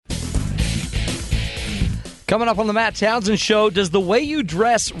Coming up on the Matt Townsend Show, does the way you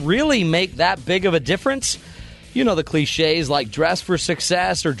dress really make that big of a difference? You know the cliches like dress for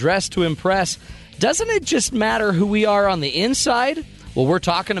success or dress to impress. Doesn't it just matter who we are on the inside? Well, we're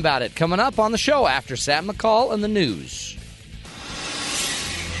talking about it coming up on the show after Sam McCall and the news.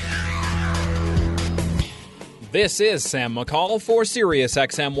 This is Sam McCall for Sirius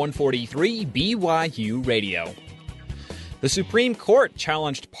XM 143 BYU Radio. The Supreme Court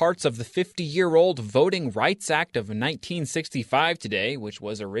challenged parts of the 50-year-old Voting Rights Act of 1965 today, which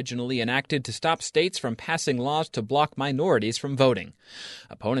was originally enacted to stop states from passing laws to block minorities from voting.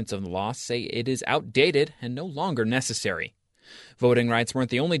 Opponents of the law say it is outdated and no longer necessary. Voting rights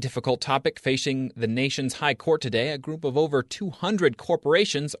weren't the only difficult topic facing the nation's high court today. A group of over 200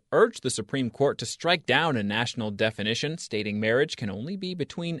 corporations urged the Supreme Court to strike down a national definition stating marriage can only be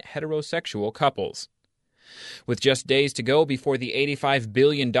between heterosexual couples. With just days to go before the $85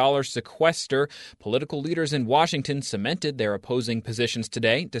 billion sequester, political leaders in Washington cemented their opposing positions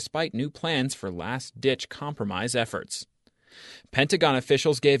today, despite new plans for last-ditch compromise efforts. Pentagon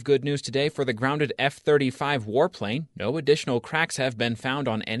officials gave good news today for the grounded F-35 warplane. No additional cracks have been found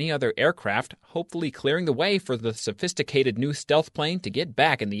on any other aircraft, hopefully clearing the way for the sophisticated new stealth plane to get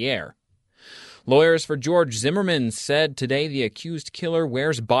back in the air. Lawyers for George Zimmerman said today the accused killer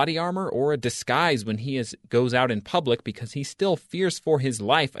wears body armor or a disguise when he goes out in public because he still fears for his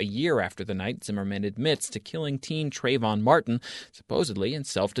life a year after the night Zimmerman admits to killing teen Trayvon Martin, supposedly in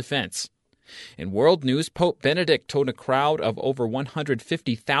self-defense. In world news, Pope Benedict told a crowd of over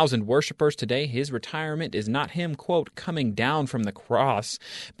 150,000 worshipers today his retirement is not him, quote, coming down from the cross.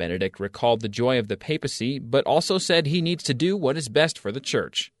 Benedict recalled the joy of the papacy, but also said he needs to do what is best for the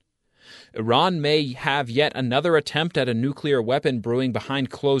church. Iran may have yet another attempt at a nuclear weapon brewing behind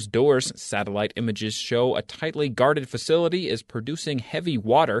closed doors. Satellite images show a tightly guarded facility is producing heavy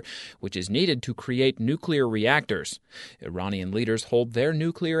water, which is needed to create nuclear reactors. Iranian leaders hold their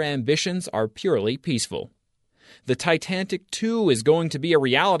nuclear ambitions are purely peaceful. The Titanic II is going to be a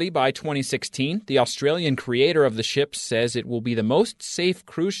reality by 2016. The Australian creator of the ship says it will be the most safe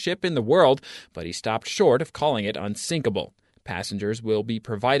cruise ship in the world, but he stopped short of calling it unsinkable. Passengers will be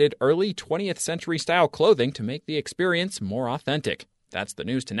provided early 20th century style clothing to make the experience more authentic. That's the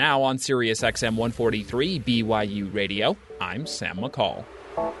news to now on Sirius XM 143 BYU Radio. I'm Sam McCall.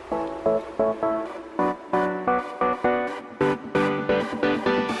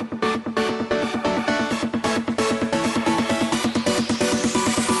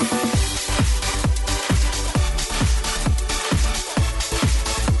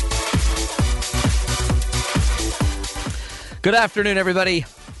 Good afternoon, everybody.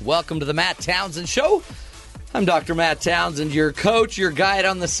 Welcome to the Matt Townsend Show. I'm Dr. Matt Townsend, your coach, your guide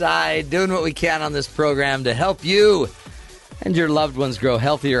on the side, doing what we can on this program to help you and your loved ones grow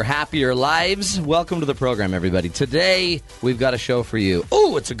healthier, happier lives. Welcome to the program, everybody. Today, we've got a show for you.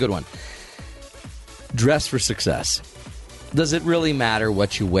 Oh, it's a good one. Dress for success. Does it really matter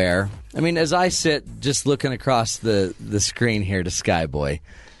what you wear? I mean, as I sit just looking across the screen here to Skyboy,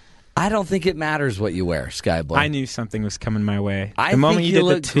 I don't think it matters what you wear, Skyboy. I knew something was coming my way. The moment you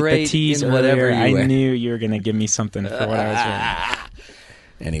did the tease earlier, I knew you were going to give me something for what I was wearing.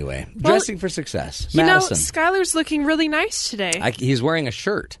 Anyway, dressing for success. You Madison. know, Skylar's looking really nice today. He's wearing a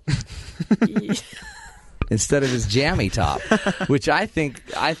shirt instead of his jammy top, which I think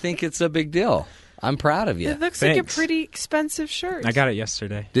it's a big deal. I'm proud of you. It looks Thanks. like a pretty expensive shirt. I got it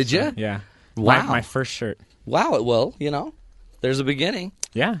yesterday. Did you? Yeah. Wow. My first shirt. Wow. Well, there's a beginning.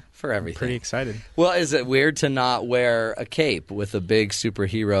 Yeah. For everything. I'm pretty excited. Well, is it weird to not wear a cape with a big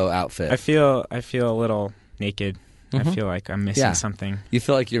superhero outfit? I feel a little naked. I feel like I'm missing something. You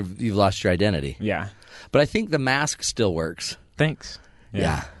feel like you've lost your identity. Yeah. But I think the mask still works. Thanks.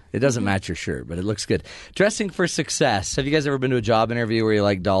 Yeah. It doesn't match your shirt, but it looks good. Dressing for success. Have you guys ever been to a job interview where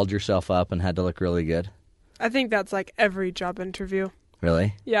you dolled yourself up and had to look really good? I think that's like every job interview.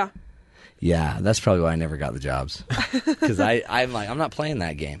 Really? Yeah. Yeah, that's probably why I never got the jobs. Because I'm not playing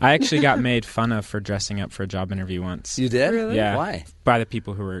that game. I actually got made fun of for dressing up for a job interview once. You did? Really? Yeah. Why? By the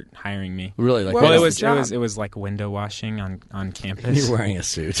people who were hiring me. Really? What Well, was the job? it was like window washing on campus. You're wearing a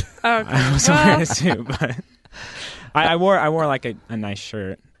suit. Okay. I was wearing a suit, but I wore like a nice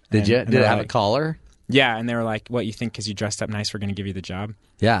shirt. Did you? And Did it they're have a like, collar? Yeah, and they were like, "What, you think because you dressed up nice, we're going to give you the job?"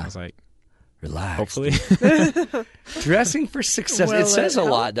 Yeah. I was like, Relax. hopefully. Dressing for success. Will It says it a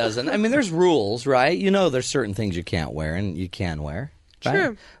help? lot, doesn't it? I mean, there's rules, right? There's certain things you can't wear and you can wear. Right?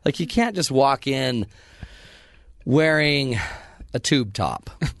 True. Like you can't just walk in wearing a tube top.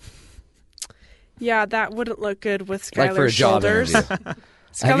 Yeah, that wouldn't look good with Skylar's Like for a job shoulders. interview. Have you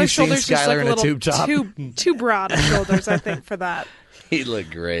Skylar's seen shoulders just Skylar look in a a little tube top? too broad of shoulders, I think, for that. You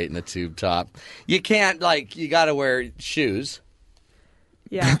look great in a tube top. You can't, you got to wear shoes.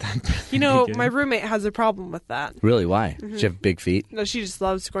 Yeah. My roommate has a problem with that. Really? Why? Does she have big feet? No, she just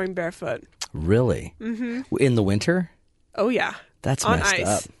loves going barefoot. Really? Mm-hmm. In the winter? Oh, yeah. That's on messed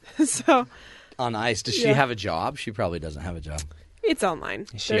ice. up. So on ice. Does she have a job? She probably doesn't have a job. it's online.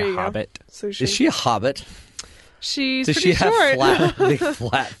 Is she a hobbit? Is she a hobbit? She's Does pretty she have short. big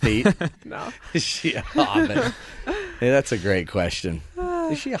flat feet? No. Is she a hobbit? Hey, that's a great question.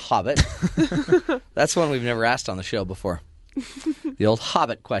 Is she a hobbit? That's one we've never asked on the show before. The old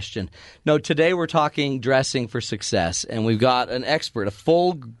hobbit question. No, today we're talking dressing for success, and we've got an expert, a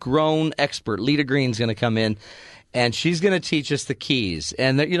full-grown expert. Leta Green's going to come in, and she's going to teach us the keys.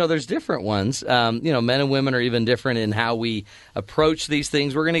 And, there's different ones. Men and women are even different in how we approach these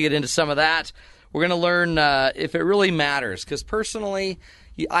things. We're going to get into some of that. We're going to learn if it really matters, because personally,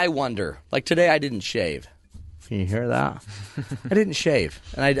 I wonder. Like today, I didn't shave. Can you hear that? I didn't shave,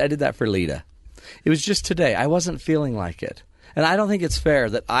 and I did that for Leta. It was just today. I wasn't feeling like it. And I don't think it's fair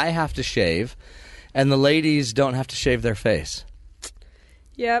that I have to shave and the ladies don't have to shave their face.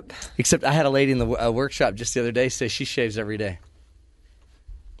 Yep. Except I had a lady in the workshop just the other day say she shaves every day.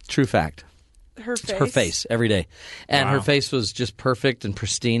 True fact. Her face? Her face, every day. And Wow. her face was just perfect and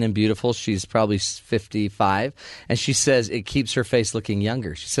pristine and beautiful. She's probably 55. And she says it keeps her face looking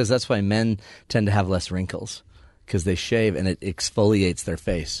younger. She says that's why men tend to have less wrinkles. Because they shave and it exfoliates their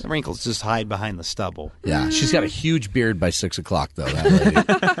face. The wrinkles just hide behind the stubble. Yeah, she's got a huge beard by 6 o'clock, though,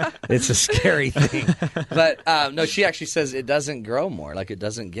 that lady. It's a scary thing. But, no, she actually says it doesn't grow more, like it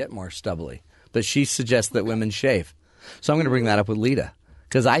doesn't get more stubbly. But she suggests that women shave. So I'm going to bring that up with Leta.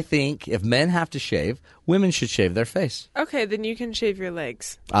 Because I think if men have to shave, women should shave their face. Okay, then you can shave your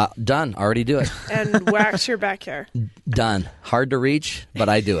legs. Done. Already do it. And wax your back hair. Done. Hard to reach, but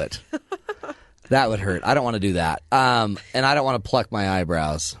I do it. That would hurt. I don't want to do that. And I don't want to pluck my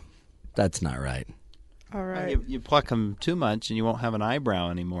eyebrows. That's not right. All right. You pluck them too much and you won't have an eyebrow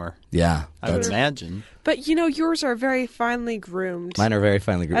anymore. Yeah. I would imagine. But, yours are very finely groomed. Mine are very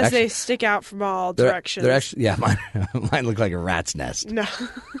finely groomed. As they stick out from all directions. They're actually, mine look like a rat's nest. No.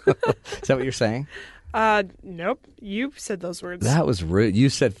 Is that what you're saying? Nope. You said those words. That was rude. You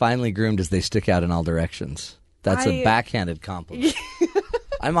said finely groomed as they stick out in all directions. That's a backhanded compliment.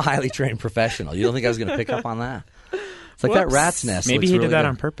 I'm a highly trained professional. You don't think I was going to pick up on that? It's like that rat's nest. Maybe looks he really did that good.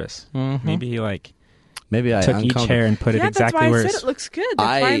 on purpose. Mm-hmm. Maybe he Maybe I took each hair and put it exactly that's why where I it's... said it looks good.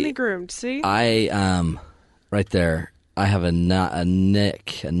 They're finely groomed. See? Right there, I have a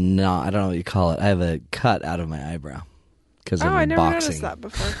nick, I don't know what you call it. I have a cut out of my eyebrow because of I a never boxing. noticed that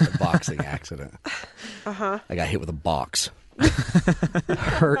before. A boxing accident. Uh-huh. I got hit with a box.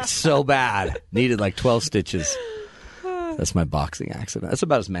 Hurt so bad. Needed like 12 stitches. That's my boxing accident. That's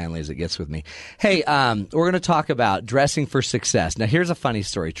about as manly as it gets with me. Hey, we're going to talk about dressing for success. Now, here's a funny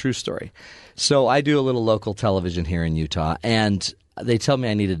story, true story. So I do a little local television here in Utah, and they tell me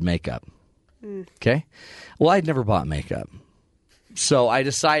I needed makeup. Okay? Well, I'd never bought makeup. So I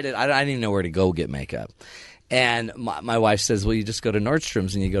decided I didn't even know where to go get makeup. And my wife says, well, you just go to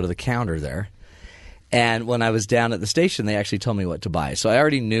Nordstrom's and you go to the counter there. And when I was down at the station, they actually told me what to buy. So I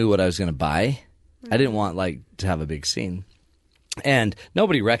already knew what I was going to buy. I didn't want to have a big scene. And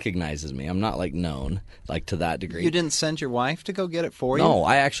nobody recognizes me. I'm not known to that degree. You didn't send your wife to go get it for you? No,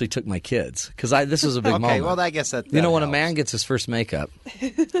 I actually took my kids because this was a big moment. Okay, well, I guess that when helps. a man gets his first makeup,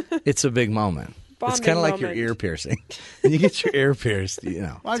 it's a big moment. It's Bonding kind of like your moment. ear piercing. When you get your ear pierced,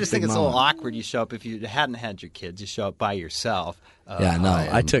 Well, I just think it's a little awkward. You show up if you hadn't had your kids. You show up by yourself. Yeah, no.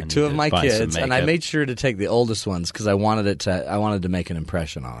 I took two of my kids, and I made sure to take the oldest ones because I wanted to make an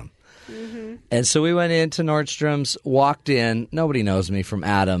impression on them. Mm-hmm. And so we went into Nordstrom's, walked in. Nobody knows me from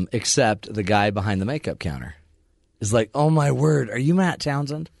Adam except the guy behind the makeup counter. Is like, oh my word, are you Matt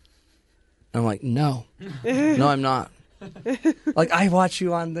Townsend? I'm like, no, no, I'm not. I watch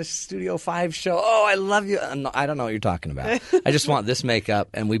you on the Studio 5 show. Oh, I love you. I don't know what you're talking about. I just want this makeup,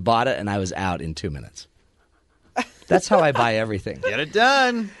 and we bought it, and I was out in 2 minutes. That's how I buy everything. Get it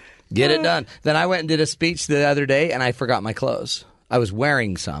done. Get it done. Then I went and did a speech the other day, and I forgot my clothes. I was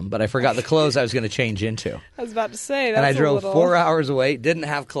wearing some, but I forgot the clothes I was going to change into. I was about to say, that's and I drove a little... 4 hours away, didn't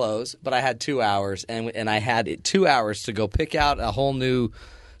have clothes, but I had 2 hours, and I had 2 hours to go pick out a whole new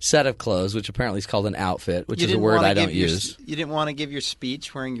set of clothes, which apparently is called an outfit, which is a word I don't use. You didn't want to give your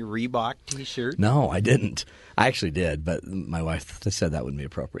speech wearing your Reebok T-shirt? No, I didn't. I actually did, but my wife said that wouldn't be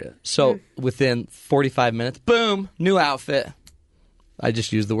appropriate. So within 45 minutes, boom, new outfit. I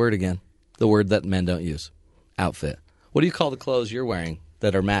just used the word again, the word that men don't use, outfit. What do you call the clothes you're wearing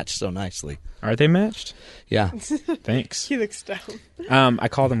that are matched so nicely. Are they matched? Yeah. Thanks. He looks down. I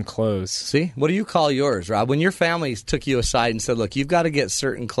call them clothes. See? What do you call yours, Rob? When your family took you aside and said, look, you've got to get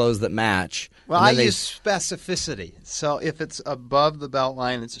certain clothes that match. Well, I use specificity. So if it's above the belt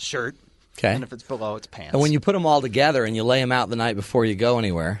line, it's a shirt. Okay. And if it's below, it's pants. And when you put them all together and you lay them out the night before you go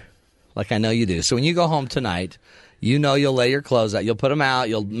anywhere, like I know you do. So when you go home tonight, you know you'll lay your clothes out. You'll put them out.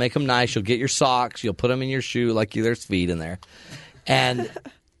 You'll make them nice. You'll get your socks. You'll put them in your shoe like there's feet in there. And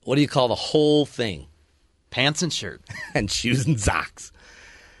what do you call the whole thing? Pants and shirt. And shoes and socks.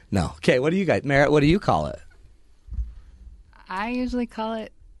 No. Okay, what do you guys, Merritt, what do you call it? I usually call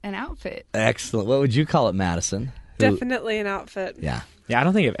it an outfit. Excellent. What would you call it, Madison? Definitely an outfit. Yeah. Yeah, I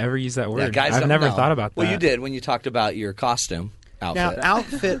don't think I've ever used that word. Yeah, guys I've don't never know. thought about that. Well, you did when you talked about your costume outfit. Now,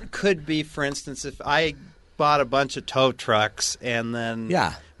 outfit could be, for instance, if I bought a bunch of tow trucks and then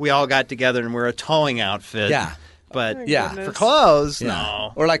we all got together and we're a towing outfit. Yeah. But goodness. for clothes, Yeah.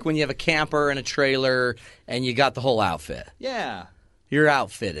 no. Or like when you have a camper and a trailer and you got the whole outfit. Yeah. You're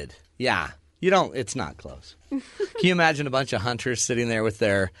outfitted. Yeah. It's not close. Can you imagine a bunch of hunters sitting there with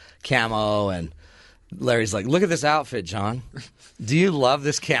their camo and Larry's like, look at this outfit, John. Do you love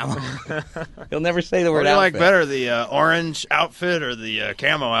this camo? He'll never say the word What do you outfit. like better, the orange outfit or the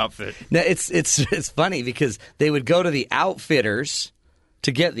camo outfit? No, it's funny because they would go to the outfitters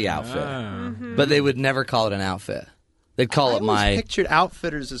to get the outfit, but they would never call it an outfit. They'd call it I pictured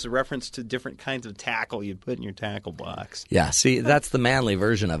outfitters as a reference to different kinds of tackle you'd put in your tackle box. Yeah, see, that's the manly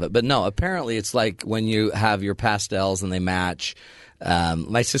version of it. But no, apparently it's like when you have your pastels and they match.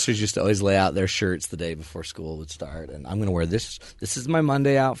 My sisters used to always lay out their shirts the day before school would start, and I'm going to wear this. This is my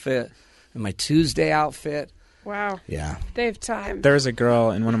Monday outfit and my Tuesday outfit. Wow. Yeah. They have time. There was a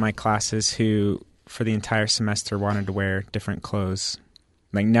girl in one of my classes who, for the entire semester, wanted to wear different clothes.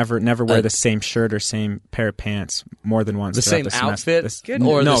 Like never wear the same shirt or same pair of pants more than once. The throughout same the semester. outfit?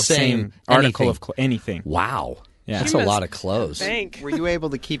 Or no, the same article anything? of anything. Wow. Yeah. That's She a must lot of clothes. Bank. Were you able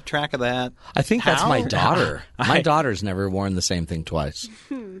to keep track of that? I think that's How? my daughter. My daughter's never worn the same thing twice.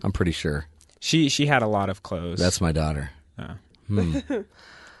 I'm pretty sure. She had a lot of clothes. That's my daughter.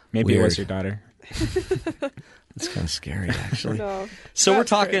 Maybe it was weird. your daughter. It's kind of scary, actually. No. So we're That's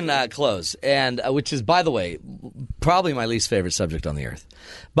talking crazy. clothes, and which is, by the way, probably my least favorite subject on the earth.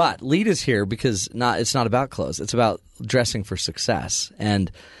 But Leta's here because it's not about clothes. It's about dressing for success. And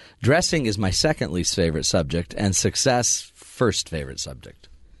dressing is my second least favorite subject, and success first favorite subject.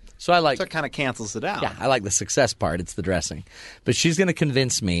 So I like. So it kind of cancels it out. Yeah, I like the success part. It's the dressing. But she's going to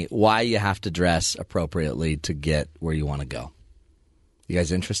convince me why you have to dress appropriately to get where you want to go. You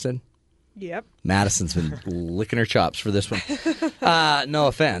guys interested? Yep. Madison's been licking her chops for this one. No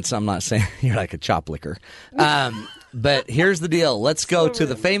offense. I'm not saying you're like a chop licker. But here's the deal. Let's go to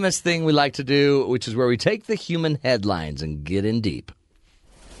the famous thing we like to do, which is where we take the human headlines and get in deep.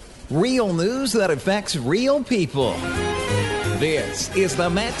 Real news that affects real people. This is the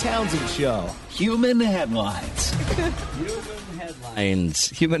Matt Townsend Show. Human Headlines.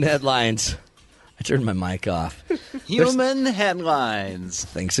 Human headlines. I turned my mic off. Human headlines.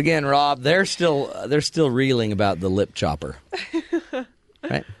 Thanks again, Rob. They're still reeling about the lip chopper.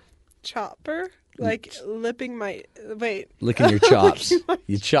 Right? Chopper? Like lipping my... Wait. Licking your chops.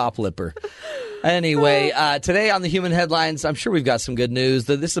 You chop lipper. Anyway, today on the Human Headlines, I'm sure we've got some good news.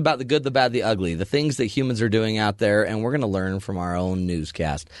 This is about the good, the bad, the ugly, the things that humans are doing out there, and we're going to learn from our own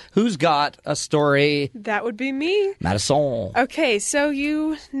newscast. Who's got a story? That would be me. Madison. Okay, so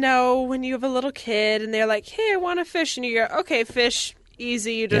you know when you have a little kid and they're like, hey, I want a fish. And you go, okay, fish,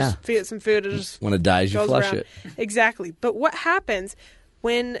 easy. You just feed it some food. It just When it dies, you goes flush around. it. Exactly. But what happens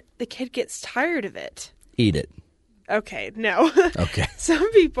when the kid gets tired of it? Eat it. Okay, no. Okay. Some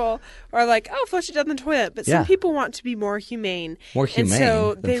people are like, oh, flush it down the toilet. But some Yeah. people want to be more humane. More And humane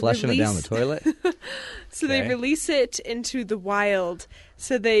so than they flushing it down the toilet? So they release it into the wild.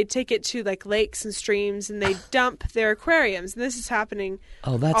 So they take it to like lakes and streams and they dump their aquariums. And this is happening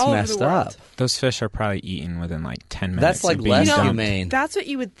Oh, that's all over messed the world. up. Those fish are probably eaten within like 10 minutes. That's like of being less dumped. humane. That's what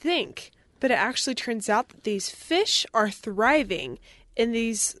you would think. But it actually turns out that these fish are thriving in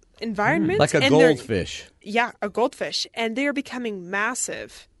these environments. Like a and they're- goldfish. Yeah, a goldfish. And they are becoming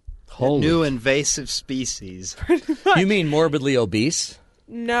massive. Holy. New invasive species. You mean morbidly obese?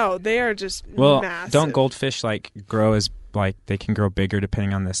 No, they are just Well, massive. don't goldfish like grow as like they can grow bigger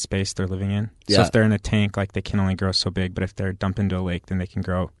depending on the space they're living in? So Yeah. if they're in a tank, like they can only grow so big, but if they're dumped into a lake, then they can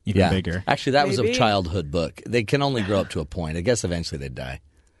grow even bigger. Actually, that was a Maybe. childhood book. They can only grow up to a point. I guess eventually they'd die.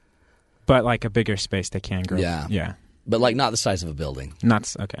 But like a bigger space, they can grow. Yeah. Yeah. But like not the size of a building.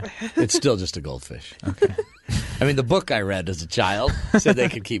 Okay. It's still just a goldfish. Okay. I mean, the book I read as a child said they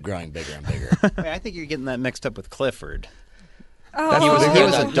could keep growing bigger and bigger. Wait, I think you're getting that mixed up with Clifford. He was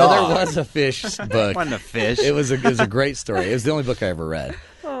a dog. There was a fish book. It wasn't a fish. It was a great story. It was the only book I ever read.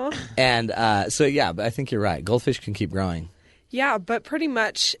 Oh. And but I think you're right. Goldfish can keep growing. Yeah, but pretty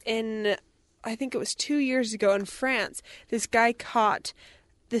much I think it was 2 years ago in France, this guy caught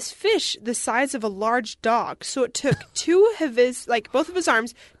this fish the size of a large dog. So it took both of his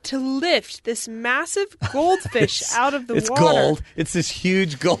arms to lift this massive goldfish out of the water. It's gold. It's this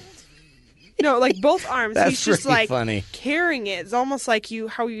huge gold. No, both arms. That's He's just funny. Carrying it. It's almost like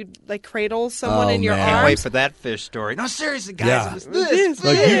how you cradle someone in your man. arms. Can't wait for that fish story. No, seriously, guys. Yeah. It was this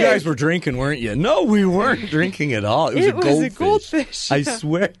Like, big. you guys were drinking, weren't you? No, we weren't drinking at all. It was a goldfish. I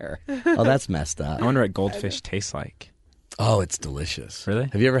swear. Oh, that's messed up. I wonder what goldfish tastes like. Oh, it's delicious. Really?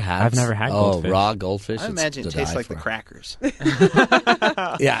 Have you ever had? I've never had goldfish. Oh, raw goldfish. I imagine it tastes like the crackers.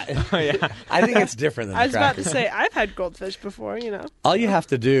 Yeah. I think it's different than I the was about crackers. to say, I've had goldfish before, All you have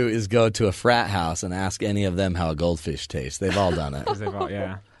to do is go to a frat house and ask any of them how a goldfish tastes. They've all done it.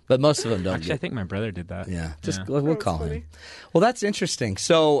 Yeah. But most of them don't. Actually, I think my brother did that. Yeah. We'll call funny. him. Well, that's interesting.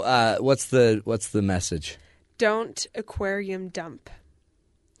 So, what's the message? Don't aquarium dump.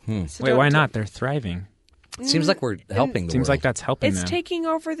 So Wait, why not? They're thriving. Seems like we're helping the Seems world. like that's helping It's them. taking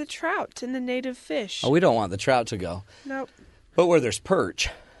over the trout and the native fish. Oh, we don't want the trout to go. Nope. But where there's perch,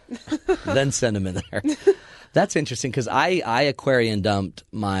 then send them in there. That's interesting because I aquarium dumped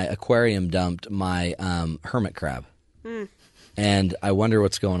my hermit crab, and I wonder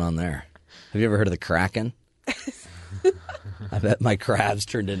what's going on there. Have you ever heard of the Kraken? I bet my crabs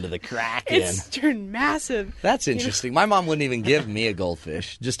turned into the Kraken. It's turned massive. That's interesting. My mom wouldn't even give me a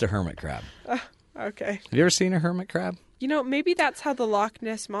goldfish, just a hermit crab. Okay. Have you ever seen a hermit crab? Maybe that's how the Loch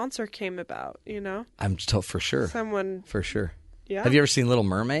Ness Monster came about, I'm told for sure. Someone, For sure. yeah. Have you ever seen Little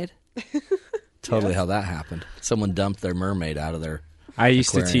Mermaid? Totally how that happened. Someone dumped their mermaid out of their I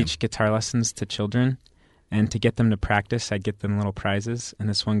used to aquarium. teach guitar lessons to children, and to get them to practice, I'd get them little prizes. And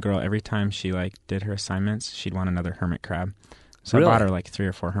this one girl, every time she did her assignments, she'd want another hermit crab. So Really? I bought her 3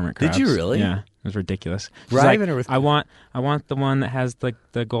 or 4 hermit crabs. Did you really? Yeah, it was ridiculous. She's Driving her like, with- I want the one that has the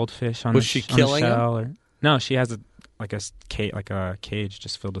goldfish on Was the she on the killing shell. Or, no, she has a cage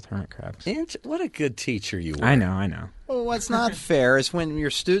just filled with hermit crabs. What a good teacher you were. I know. Well, what's not fair is when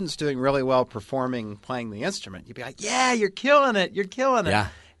your student's doing really well playing the instrument, you'd be like, yeah, you're killing it. Yeah.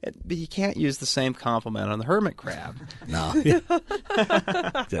 But you can't use the same compliment on the hermit crab. No.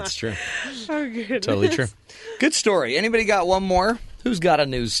 That's true. Oh, goodness. Totally true. Good story. Anybody got one more? Who's got a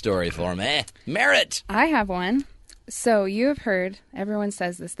news story for me? Merritt. I have one. So you have heard, everyone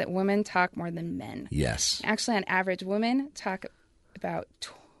says this, that women talk more than men. Yes. Actually, on average, women talk about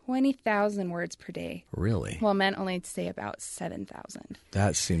 20,000 words per day, Really? while men only say about 7,000.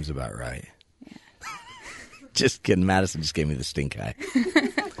 That seems about right. Yeah. Just kidding. Madison just gave me the stink eye.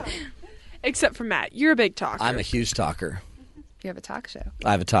 Except for Matt. You're a big talker. I'm a huge talker. You have a talk show.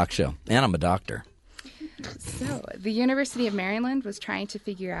 I have a talk show, and I'm a doctor. So the University of Maryland was trying to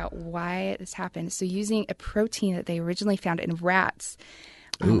figure out why this happened. So using a protein that they originally found in rats,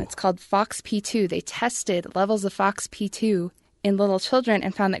 it's called FOXP2. They tested levels of FOXP2 in little children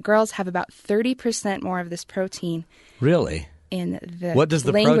and found that girls have about 30% more of this protein Really? in the, What does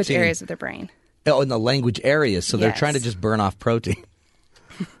the language protein- areas of their brain. Oh, in the language areas. So they're Yes. trying to just burn off protein.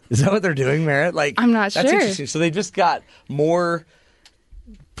 Is that what they're doing, Merritt? I'm not That's sure. interesting. So they just got more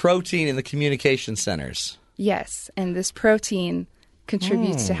protein in the communication centers. Yes, and this protein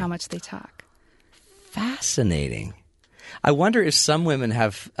contributes to how much they talk. Fascinating. I wonder if some women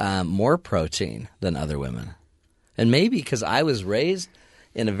have more protein than other women, and maybe because I was raised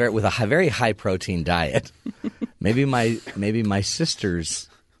in with a very high protein diet. maybe my sisters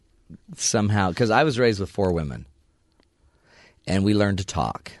somehow, because I was raised with 4 women, and we learned to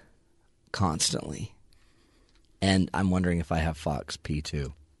talk constantly. And I'm wondering if I have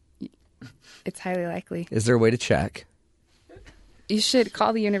FOXP2. It's highly likely. Is there a way to check? You should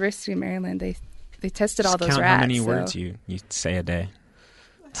call the University of Maryland. They tested all Just those count rats. how many so- words you say a day.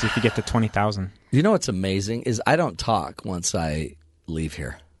 See if you get to 20,000. You know what's amazing is I don't talk once I leave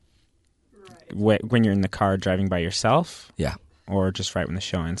here. When you're in the car driving by yourself, Yeah. or just right when the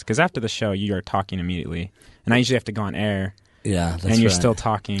show ends. Because after the show, you are talking immediately. And I usually have to go on air, Yeah, that's and you're right. still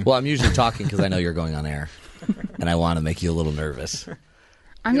talking. Well, I'm usually talking because I know you're going on air, and I want to make you a little nervous.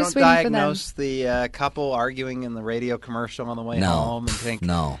 I'm You just don't waiting for them. diagnose the couple arguing in the radio commercial on the way home and think,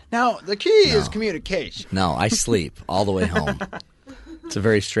 No. Now, the key is communication. No, I sleep all the way home. It's a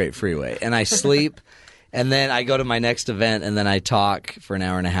very straight freeway. And I sleep, and then I go to my next event, and then I talk for an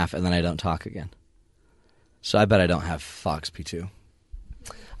hour and a half, and then I don't talk again. So I bet I don't have FOXP2.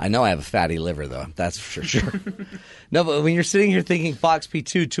 I know I have a fatty liver, though. That's for sure. No, but when you're sitting here thinking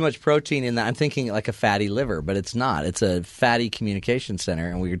FOXP2, too much protein in that, I'm thinking like a fatty liver, but it's not. It's a fatty communication center,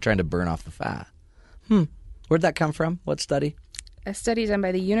 and we're trying to burn off the fat. Where'd that come from? What study? A study done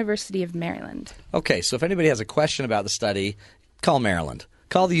by the University of Maryland. Okay, so if anybody has a question about the study, call Maryland.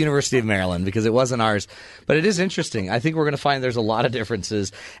 Call the University of Maryland because it wasn't ours. But it is interesting. I think we're going to find there's a lot of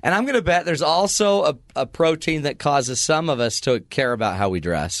differences. And I'm going to bet there's also a protein that causes some of us to care about how we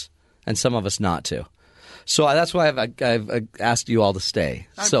dress and some of us not to. So that's why I've asked you all to stay.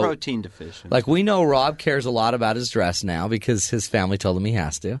 I'm protein deficient. Like we know Rob cares a lot about his dress now because his family told him he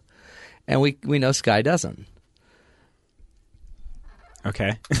has to. And we know Sky doesn't.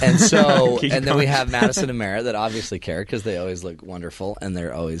 Okay. And so, and then we have Madison and Merritt that obviously care because they always look wonderful and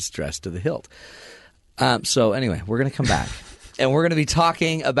they're always dressed to the hilt. So anyway, we're going to come back. And we're going to be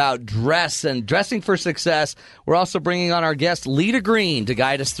talking about dress and dressing for success. We're also bringing on our guest, Leta Green, to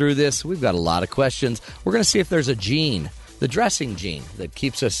guide us through this. We've got a lot of questions. We're going to see if there's a gene, the dressing gene, that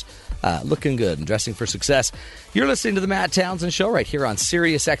keeps us looking good and dressing for success. You're listening to The Matt Townsend Show right here on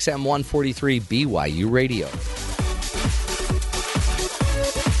Sirius XM 143 BYU Radio.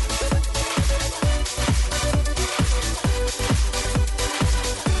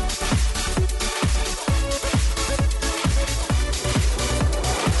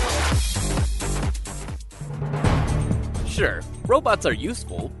 Sure, robots are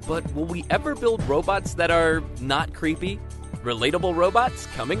useful, but will we ever build robots that are not creepy? Relatable robots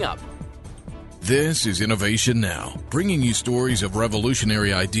coming up. This is Innovation Now, bringing you stories of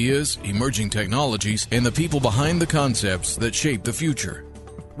revolutionary ideas, emerging technologies, and the people behind the concepts that shape the future.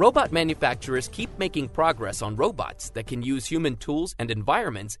 Robot manufacturers keep making progress on robots that can use human tools and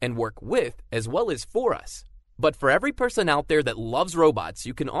environments and work with as well as for us. But for every person out there that loves robots,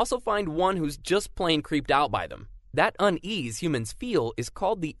 you can also find one who's just plain creeped out by them. That unease humans feel is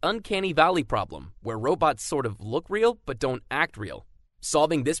called the uncanny valley problem, where robots sort of look real but don't act real.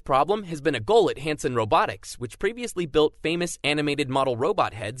 Solving this problem has been a goal at Hanson Robotics, which previously built famous animated model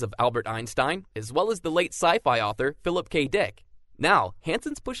robot heads of Albert Einstein, as well as the late sci-fi author Philip K. Dick. Now,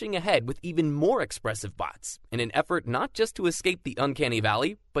 Hanson's pushing ahead with even more expressive bots, in an effort not just to escape the uncanny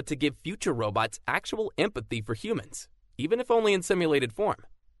valley, but to give future robots actual empathy for humans, even if only in simulated form.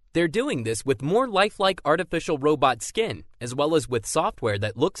 They're doing this with more lifelike artificial robot skin, as well as with software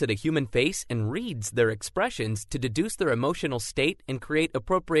that looks at a human face and reads their expressions to deduce their emotional state and create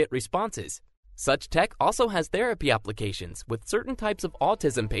appropriate responses. Such tech also has therapy applications with certain types of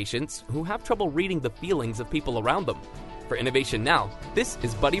autism patients who have trouble reading the feelings of people around them. For Innovation Now, this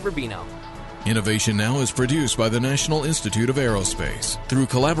is Buddy Rubino. Innovation Now is produced by the National Institute of Aerospace through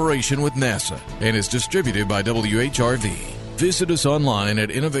collaboration with NASA and is distributed by WHRV. Visit us online at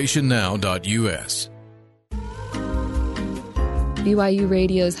innovationnow.us. BYU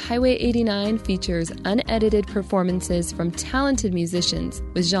Radio's Highway 89 features unedited performances from talented musicians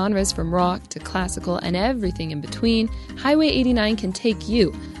with genres from rock to classical and everything in between. Highway 89 can take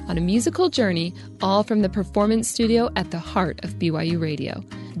you on a musical journey, all from the performance studio at the heart of BYU Radio.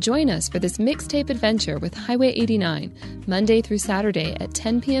 Join us for this mixtape adventure with Highway 89, Monday through Saturday at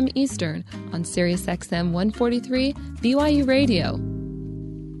 10 p.m. Eastern on Sirius XM 143 BYU Radio.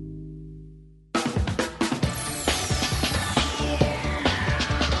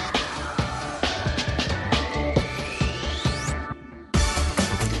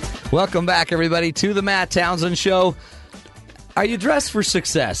 Welcome back, everybody, to the Matt Townsend Show. Are you dressed for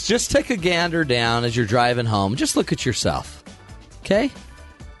success? Just take a gander down as you're driving home. Just look at yourself, okay?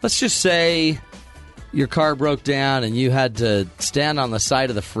 Let's just say your car broke down and you had to stand on the side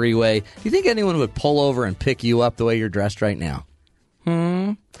of the freeway. Do you think anyone would pull over and pick you up the way you're dressed right now?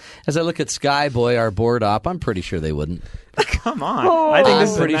 As I look at Skyboy, our board op, I'm pretty sure they wouldn't. Come on. I think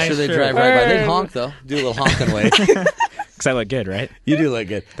this is pretty a nice sure they shirt. drive right by. They'd honk, though. Do a little honking way. Because I look good, right? You do look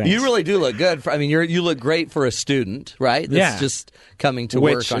good. Thanks. You really do look good. I mean, you look great for a student, right? That's just coming to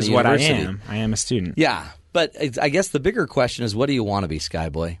Which work on is a what university. I am. I am a student. Yeah, but I guess the bigger question is, what do you want to be,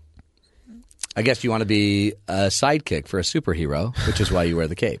 Skyboy? I guess you want to be a sidekick for a superhero, which is why you wear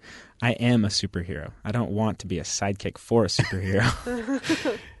the cape. I am a superhero. I don't want to be a sidekick for a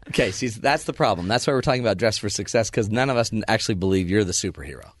superhero. Okay, see, that's the problem. That's why we're talking about dress for success, because none of us actually believe you're the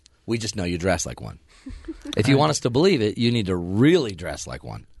superhero. We just know you dress like one. If you want us to believe it, you need to really dress like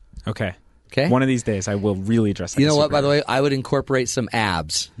one. Okay. Okay? One of these days, I will really dress like You know a what, by superhero. the way? I would incorporate some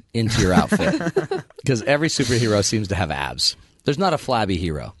abs into your outfit. Because every superhero seems to have abs. There's not a flabby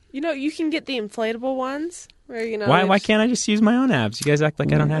hero. You know, you can get the inflatable ones. Why can't I just use my own abs? You guys act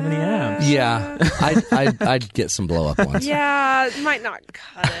like I don't have any abs. Yeah, I'd get some blow up ones. Yeah, it might not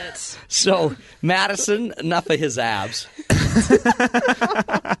cut it. So, Madison, enough of his abs.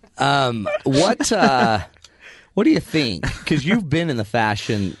 What do you think? Because you've been in the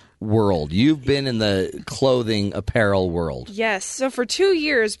fashion world. You've been in the clothing apparel world. Yes. So for 2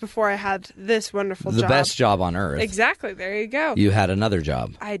 years before I had this wonderful job. The best job on earth. Exactly. There you go. You had another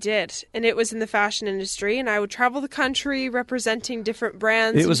job. I did. And it was in the fashion industry. And I would travel the country representing different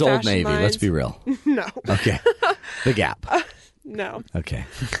brands. It was Old Navy. Lines. Let's be real. No. Okay. The Gap. No. Okay.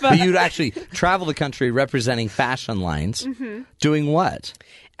 But you'd actually travel the country representing fashion lines. Mm-hmm. Doing what?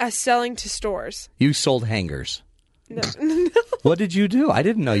 Selling to stores. You sold hangers. No. What did you do? I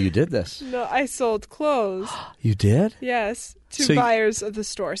didn't know you did this. No, I sold clothes. You did? Yes, to buyers of the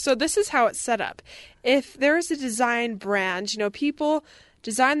store. So this is how it's set up. If there is a design brand, people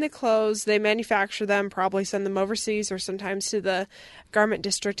design the clothes, they manufacture them, probably send them overseas or sometimes to the garment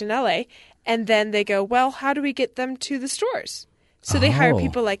district in LA, and then they go, well, how do we get them to the stores? So they hire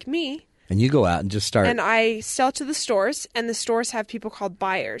people like me. And you go out and just start. And I sell to the stores, and the stores have people called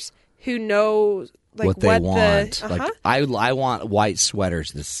buyers who know what they want. Like I want white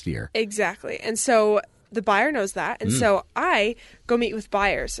sweaters this year. Exactly. And so the buyer knows that. And so I go meet with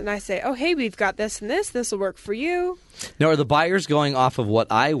buyers and I say, oh, hey, we've got this and this. This will work for you. Now, are the buyers going off of what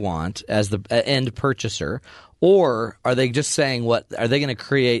I want as the end purchaser? Or are they just saying what are they going to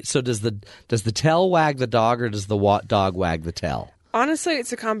create? So does the tail wag the dog or does the dog wag the tail? Honestly,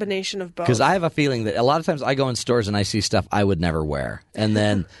 it's a combination of both. Because I have a feeling that a lot of times I go in stores and I see stuff I would never wear. And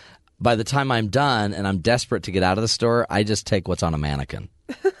then by the time I'm done and I'm desperate to get out of the store, I just take what's on a mannequin.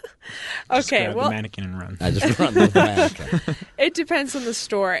 Okay, the mannequin and run. I just run with the mannequin. It depends on the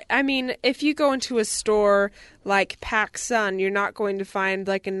store. I mean, if you go into a store like PacSun, you're not going to find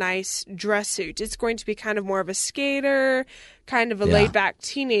like a nice dress suit. It's going to be kind of more of a skater, kind of a laid-back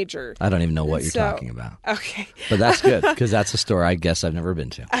teenager. I don't even know what you're talking about. Okay. But that's good because that's a store I guess I've never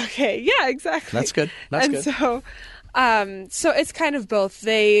been to. Okay, yeah, exactly. That's good. That's good. So it's kind of both.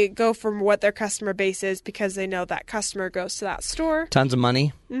 They go from what their customer base is because they know that customer goes to that store. Tons of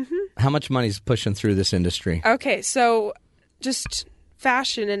money? Mm-hmm. How much money is pushing through this industry? Okay, so just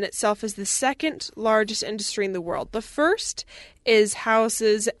fashion in itself is the second largest industry in the world. The first is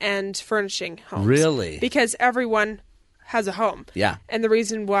houses and furnishing homes. Really? Because everyone has a home. Yeah. And the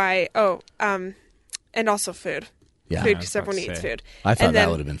reason why, and also food. Yeah. Food, because everyone eats food. I thought that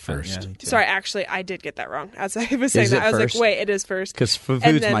would have been first. Sorry, actually, I did get that wrong. As I was saying that, I was first? like, wait, it is first. Because food's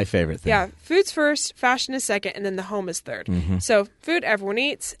my favorite thing. Yeah, food's first, fashion is second, and then the home is third. Mm-hmm. So food, everyone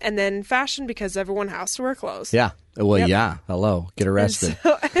eats, and then fashion because everyone has to wear clothes. Yeah. Well, yeah. Hello. Get arrested.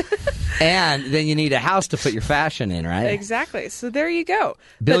 And then you need a house to put your fashion in, right? Exactly. So there you go.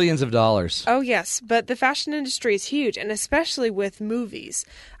 Billions of dollars. Oh, yes. But the fashion industry is huge, and especially with movies.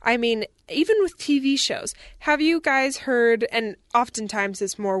 I mean, even with TV shows. Have you guys heard, and oftentimes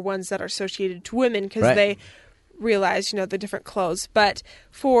it's more ones that are associated to women because they realize, the different clothes. But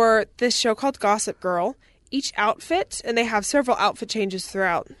for this show called Gossip Girl, each outfit, and they have several outfit changes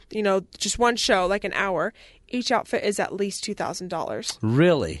throughout, just one show, like an hour. Each outfit is at least $2,000.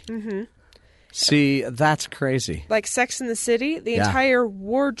 Really? Mm-hmm. See, that's crazy. Like Sex and the City, the entire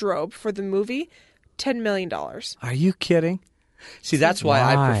wardrobe for the movie, $10 million. Are you kidding? See, that's why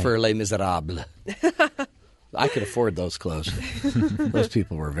I prefer Les Miserables. I could afford those clothes. Those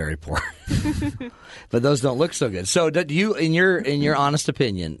people were very poor. But those don't look so good. So do you, in your honest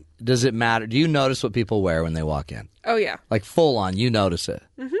opinion, does it matter? Do you notice what people wear when they walk in? Oh, yeah. Like full on, you notice it.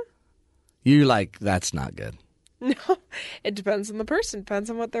 Mm-hmm. You're like, that's not good. No, it depends on the person. Depends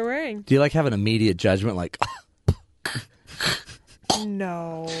on what they're wearing. Do you have an immediate judgment like...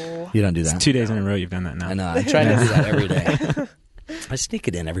 No. You don't do that? It's 2 days in a row you've done that now. I know. I try to do that every day. I sneak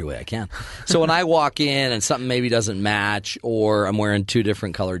it in every way I can. So when I walk in and something maybe doesn't match, or I'm wearing 2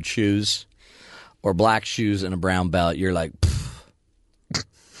 different colored shoes, or black shoes and a brown belt, you're like...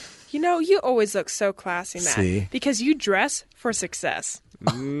 You always look so classy, Matt. See? Because you dress for success.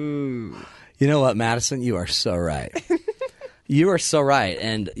 Ooh. You know what, Madison? You are so right. You are so right,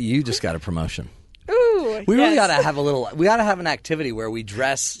 and you just got a promotion. Ooh, we really got to have we got to have an activity where we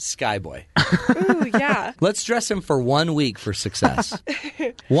dress Skyboy. Ooh, yeah. Let's dress him for 1 week for success.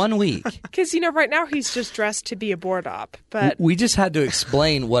 1 week. Because, right now he's just dressed to be a board op, but... We just had to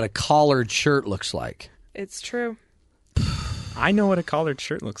explain what a collared shirt looks like. It's true. I know what a collared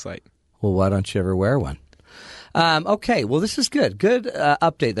shirt looks like. Well, why don't you ever wear one? Okay, well, this is good. Good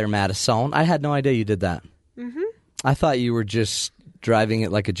update there, Madison. I had no idea you did that. Mm-hmm. I thought you were just driving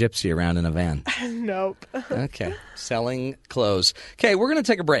it like a gypsy around in a van? Nope. Okay. Selling clothes. Okay, we're going to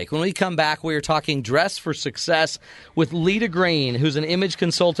take a break. When we come back, we are talking Dress for Success with Leta Green, who's an image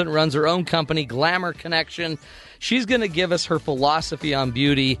consultant, runs her own company, Glamour Connection. She's going to give us her philosophy on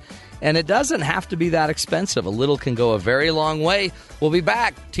beauty, and it doesn't have to be that expensive. A little can go a very long way. We'll be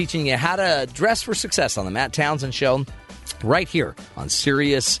back teaching you how to dress for success on the Matt Townsend Show right here on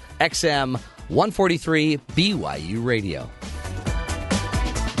Sirius XM 143 BYU Radio.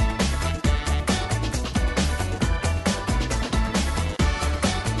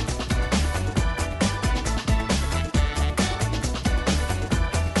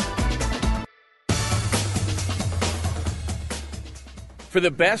 For the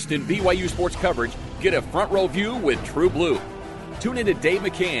best in BYU sports coverage, get a front row view with True Blue. Tune in to Dave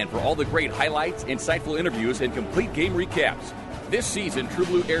McCann for all the great highlights, insightful interviews, and complete game recaps. This season, True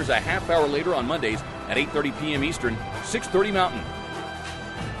Blue airs a half hour later on Mondays at 8:30 p.m. Eastern, 6:30 Mountain.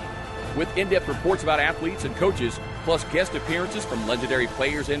 With in-depth reports about athletes and coaches, plus guest appearances from legendary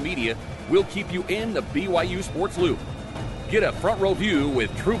players and media, we'll keep you in the BYU sports loop. Get a front row view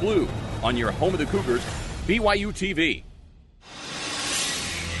with True Blue on your home of the Cougars, BYU TV.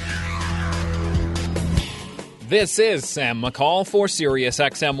 This is Sam McCall for Sirius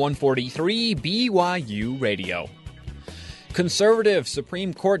XM 143 BYU Radio. Conservative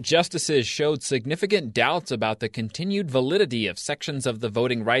Supreme Court justices showed significant doubts about the continued validity of sections of the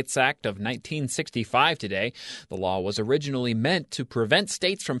Voting Rights Act of 1965 today. The law was originally meant to prevent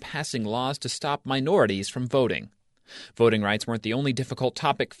states from passing laws to stop minorities from voting. Voting rights weren't the only difficult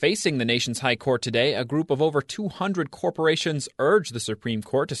topic facing the nation's high court today. A group of over 200 corporations urged the Supreme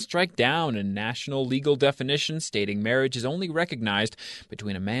Court to strike down a national legal definition stating marriage is only recognized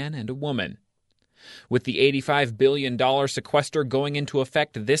between a man and a woman. With the $85 billion sequester going into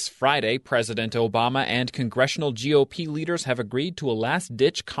effect this Friday, President Obama and congressional GOP leaders have agreed to a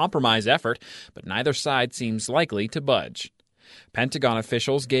last-ditch compromise effort, but neither side seems likely to budge. Pentagon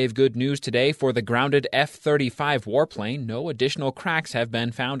officials gave good news today for the grounded F-35 warplane. No additional cracks have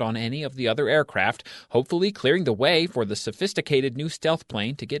been found on any of the other aircraft, hopefully clearing the way for the sophisticated new stealth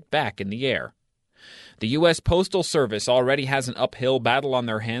plane to get back in the air. The U.S. Postal Service already has an uphill battle on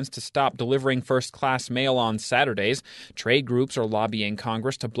their hands to stop delivering first-class mail on Saturdays. Trade groups are lobbying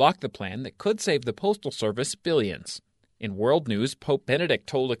Congress to block the plan that could save the Postal Service billions. In world news, Pope Benedict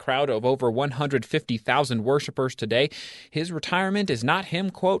told a crowd of over 150,000 worshipers today his retirement is not him,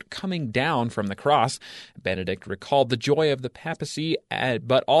 quote, coming down from the cross. Benedict recalled the joy of the papacy,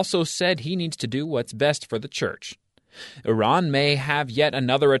 but also said he needs to do what's best for the church. Iran may have yet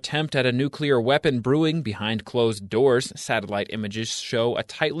another attempt at a nuclear weapon brewing behind closed doors. Satellite images show a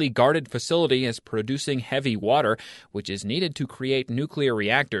tightly guarded facility is producing heavy water, which is needed to create nuclear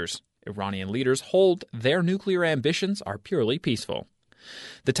reactors. Iranian leaders hold their nuclear ambitions are purely peaceful.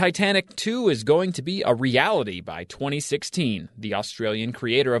 The Titanic 2 is going to be a reality by 2016. The Australian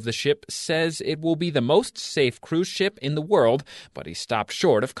creator of the ship says it will be the most safe cruise ship in the world, but he stopped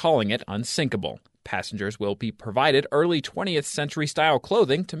short of calling it unsinkable. Passengers will be provided early 20th century style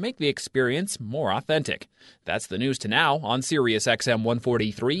clothing to make the experience more authentic. That's the news to now on Sirius XM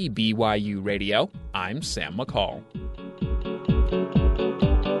 143 BYU Radio. I'm Sam McCall.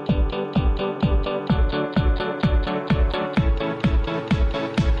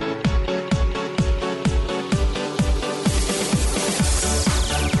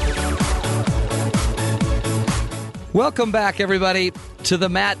 Welcome back, everybody, to the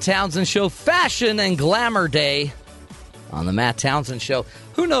Matt Townsend Show, Fashion and Glamour Day on the Matt Townsend Show.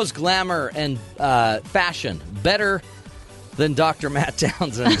 Who knows glamour and fashion better than Dr. Matt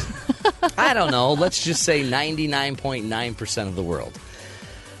Townsend? I don't know. Let's just say 99.9% of the world.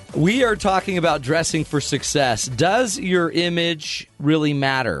 We are talking about dressing for success. Does your image really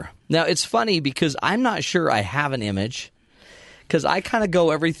matter? Now, it's funny because I'm not sure I have an image because I kind of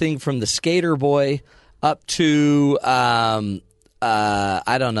go everything from the skater boy up to, I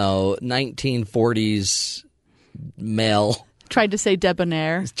don't know, 1940s male. Tried to say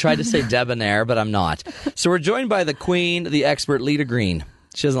debonair. Tried to say debonair, but I'm not. So we're joined by the queen, the expert, Leta Green.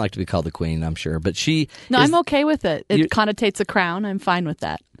 She doesn't like to be called the queen, I'm sure, but she... No, I'm okay with it. It connotates a crown. I'm fine with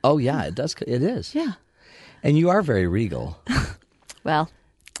that. Oh, yeah, it does. It is. Yeah. And you are very regal. Well...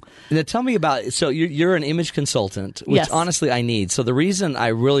 Now, tell me about, so you're an image consultant, which yes. Honestly I need. So the reason I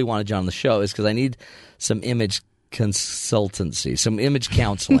really wanted you on the show is because I need some image consultancy, some image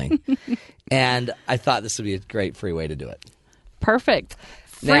counseling. And I thought this would be a great free way to do it. Perfect.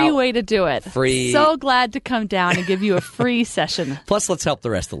 Free way to do it. Free. So glad to come down and give you a free session. Plus, let's help the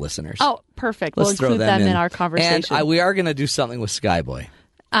rest of the listeners. Oh, perfect. Let's we'll include throw them in our conversation. And we are going to do something with Skyboy.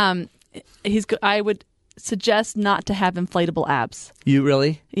 I would suggest not to have inflatable abs. You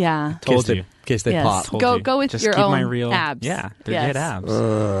really? Yeah. In case they pop. Go with Just your keep own my real abs. Yeah, they're good abs.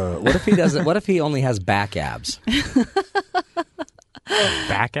 What if he doesn't? What if he only has back abs?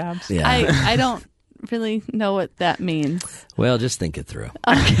 Back abs? Yeah. I don't really know what that means. Well, just think it through.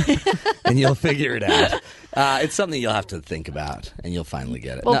 Okay. And you'll figure it out. It's something you'll have to think about, and you'll finally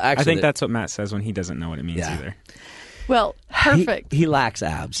get it. Well, no, actually, I think that's what Matt says when he doesn't know what it means either. Well, perfect. He lacks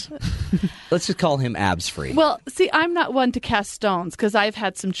abs. Let's just call him abs free. Well, see, I'm not one to cast stones because I've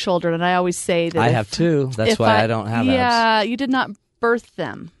had some children, and I always say that I have too. That's why I don't have abs. Yeah, you did not birth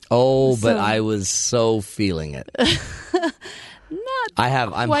them. Oh, So- but I was so feeling it.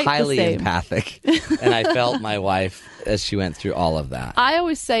 I'm quite the highly same. empathic, and I felt my wife as she went through all of that. I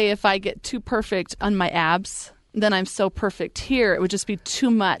always say if I get too perfect on my abs, then I'm so perfect here. It would just be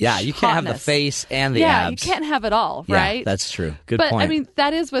too much. Yeah, you can't have the hotness. face and the Yeah, abs. you can't have it all, right? Yeah, that's true. Good but, point. I mean,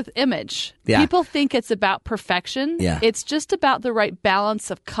 that is with image. Yeah. People think it's about perfection. Yeah. It's just about the right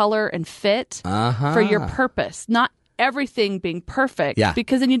balance of color and fit for your purpose, not everything being perfect. Yeah.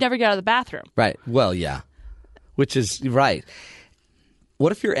 Because then you never get out of the bathroom. Right. Well, yeah. Which is right.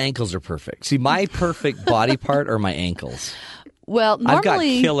 What if your ankles are perfect? See, my perfect body part are my ankles. Well, normally I've got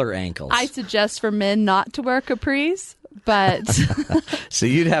killer ankles. I suggest for men not to wear capris, but So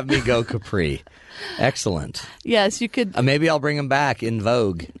you'd have me go capri. Excellent. yes, you could. Maybe I'll bring them back in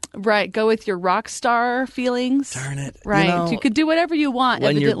vogue. Right, go with your rock star feelings. Darn it. Right, you could do whatever you want.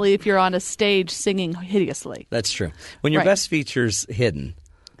 when you're- Evidently, if you're on a stage singing hideously. That's true. When your Right. best feature's hidden,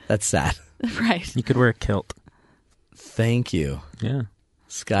 that's sad. Right. You could wear a kilt. Thank you. Yeah.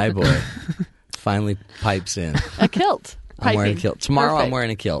 Skyboy finally pipes in. A kilt. I'm wearing a Piping. kilt. Tomorrow I'm Perfect.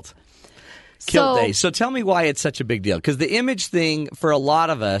 wearing a kilt. Kilt So- day. So tell me why it's such a big deal. Because the image thing, for a lot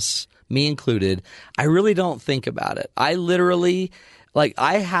of us, me included, I really don't think about it. I literally,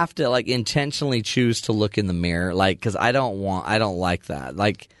 I have to, intentionally choose to look in the mirror, because I don't like that.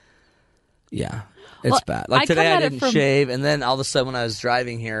 Yeah. It's Well, bad. I Today come I at it didn't from- shave, and then all of a sudden when I was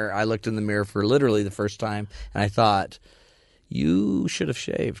driving here, I looked in the mirror for literally the first time, and I thought, you should have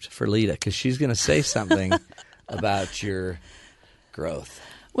shaved for Leta, because she's going to say something about your growth.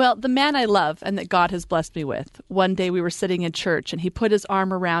 Well, the man I love and that God has blessed me with, one day we were sitting in church and he put his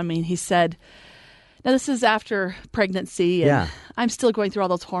arm around me and he said, now this is after pregnancy and Yeah. I'm still going through all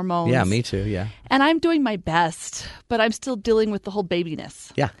those hormones. Yeah, me too, yeah. And I'm doing my best, but I'm still dealing with the whole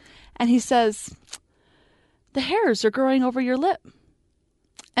babiness. Yeah. And he says, the hairs are growing over your lip.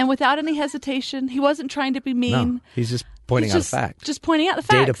 And without any hesitation, he wasn't trying to be mean. No, he's just pointing He's out just, a fact. Just pointing out the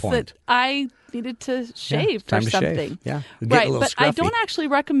Data facts point. that I needed to shave time or to shave. something. Yeah. Get a Right. little But I scruffy. don't actually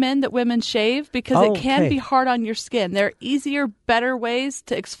recommend that women shave because Oh, it can okay. be hard on your skin. There are easier, better ways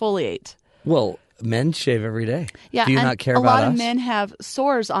to exfoliate. Well, men shave every day. Yeah, Do you and not care a about lot us? of men have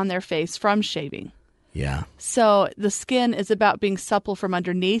sores on their face from shaving. Yeah. So the skin is about being supple from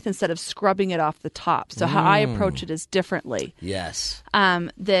underneath instead of scrubbing it off the top. So how I approach it is differently Yes.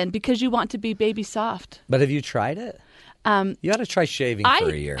 than because you want to be baby soft. But have you tried it? You ought to try shaving for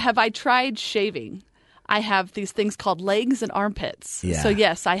a year. I tried shaving. I have these things called legs and armpits. Yeah. So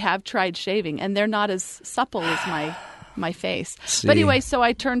yes, I have tried shaving, and they're not as supple as my face. See. But anyway, so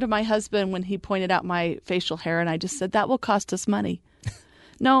I turned to my husband when he pointed out my facial hair, and I just said, that will cost us money.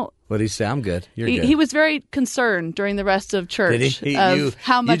 No. What did he say? I'm good. You're good. He was very concerned during the rest of church Did he? of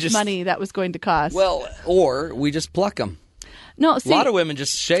how you much just- money that was going to cost. Well, or we just pluck them. no, A see, lot of women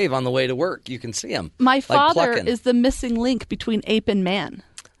just shave on the way to work. You can see them. my father plucking. is the missing link between ape and man.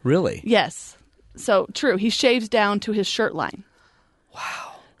 Really? Yes. So true. He shaves down to his shirt line. Wow.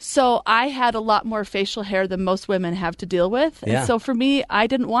 So I had a lot more facial hair than most women have to deal with. Yeah. And so for me, I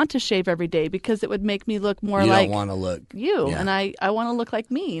didn't want to shave every day because it would make me look more You like don't want to look. you. Yeah. And I want to look like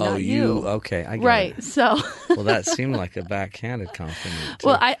me, Oh, not you. Okay, I get Right. it. So, Well, that seemed like a backhanded compliment. Too.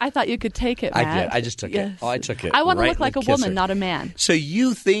 well, I thought you could take it, I Matt. did. I just took it. Yes. Oh, I took it. I want to right look like in a the woman, kisser. not a man. So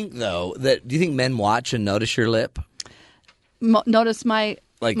you think, though, do you think men watch and notice your lip? Notice my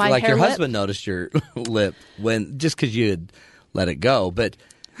Like hair your lip? husband noticed your lip just because you had let it go. But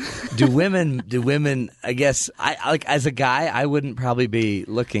do women? I guess as a guy, I wouldn't probably be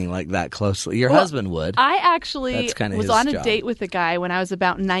looking like that closely. Your husband would. I actually That's kinda was his on a job. date with a guy when I was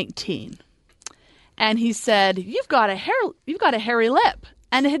about 19, and he said, "You've got a hairy lip,"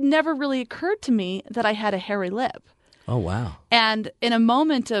 and it had never really occurred to me that I had a hairy lip. Oh wow! And in a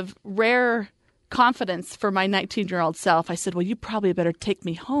moment of rare confidence for my 19-year-old self, I said, "Well, you probably better take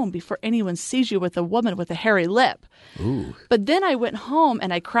me home before anyone sees you with a woman with a hairy lip." Ooh. But then I went home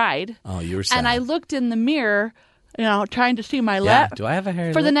and I cried. Oh, you were sad. And I looked in the mirror, trying to see my Yeah. lip. Do I have a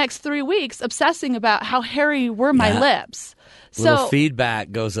hairy for lip? the next 3 weeks, obsessing about how hairy were my Yeah. lips. Little So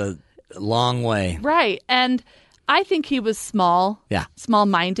feedback goes a Long way. Right. And I think he was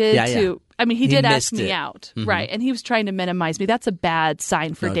small-minded. Yeah. I mean, he did ask me it. out. Right. And he was trying to minimize me. That's a bad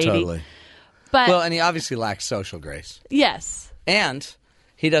sign for dating. Totally. But, and he obviously lacks social grace. Yes. And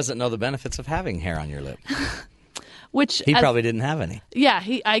he doesn't know the benefits of having hair on your lip. Which he probably didn't have any. Yeah,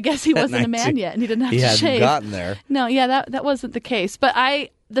 I guess he wasn't a man yet, and he didn't have to shave. He hadn't gotten there. No, yeah, that wasn't the case. But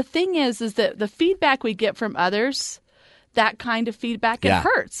the thing is that the feedback we get from others, that kind of feedback, it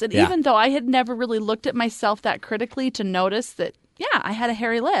hurts. And even though I had never really looked at myself that critically to notice that, I had a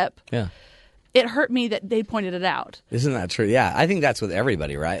hairy lip. Yeah. It hurt me that they pointed it out. Isn't that true? Yeah, I think that's with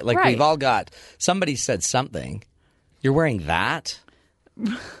everybody, right? Like we've all got somebody said something. You're wearing that.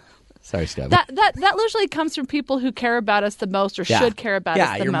 Sorry, Steph. That usually comes from people who care about us the most or should care about us the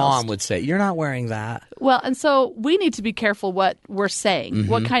most. Yeah, your mom would say, "You're not wearing that." Well, and so we need to be careful what we're saying,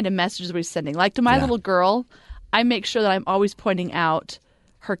 what kind of messages we're sending. Like to my little girl, I make sure that I'm always pointing out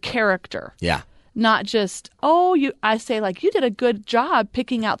her character. Yeah. Not just, I say like, you did a good job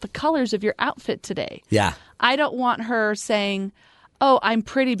picking out the colors of your outfit today. Yeah. I don't want her saying, I'm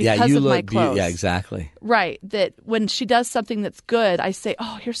pretty because of my clothes. Yeah, exactly. Right. That when she does something that's good, I say,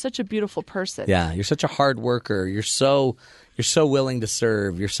 you're such a beautiful person. Yeah, you're such a hard worker. You're so willing to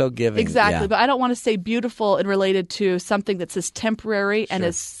serve. You're so giving. Exactly. Yeah. But I don't want to say beautiful and related to something that's as temporary and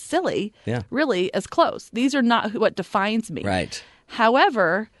as silly, really, as clothes. These are not what defines me. Right.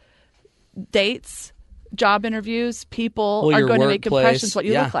 However, dates, job interviews, people are going to make impressions what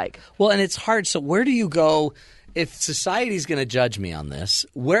you look like. Well, and it's hard. So where do you go if society's going to judge me on this?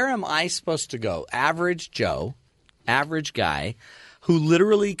 Where am I supposed to go? Average Joe, average guy who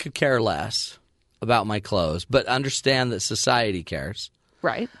literally could care less about my clothes, but understand that society cares.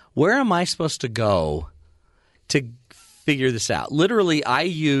 Right. Where am I supposed to go to figure this out? Literally, I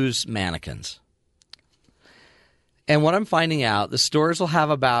use mannequins. And what I'm finding out, the stores will have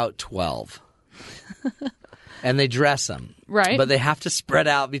about 12. And they dress them. Right. But they have to spread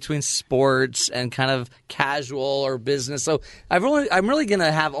out between sports and kind of casual or business. So I'm really going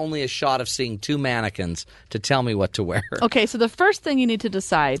to have only a shot of seeing 2 mannequins to tell me what to wear. Okay, so the first thing you need to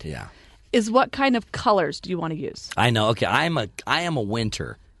decide is what kind of colors do you want to use? I know. Okay, I am a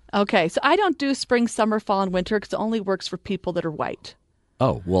winter. Okay, so I don't do spring, summer, fall, and winter because it only works for people that are white.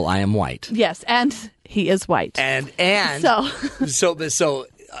 Oh, well, I am white. Yes, and he is white. And so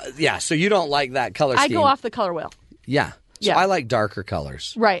so you don't like that color scheme. I go off the color wheel. Yeah. So I like darker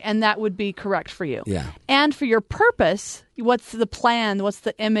colors. Right, and that would be correct for you. Yeah. And for your purpose, what's the plan? What's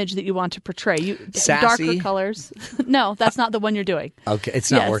the image that you want to portray? Sassy? Darker colors? No, that's not the one you're doing. Okay,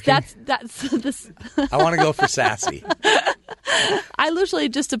 it's not working? That's this. I want to go for sassy. I usually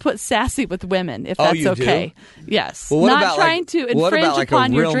just to put sassy with women, if that's okay. Do? Yes. Well, not trying to infringe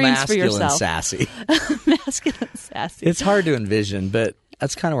upon your dreams for yourself. Sassy? Masculine sassy. It's hard to envision, but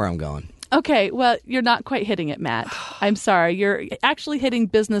that's kind of where I'm going. Okay, well, you're not quite hitting it, Matt. I'm sorry. You're actually hitting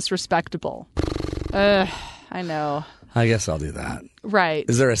business respectable. I know. I guess I'll do that. Right.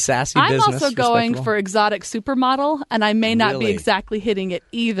 Is there a sassy business I'm also going for exotic supermodel, and I may not be Really? exactly hitting it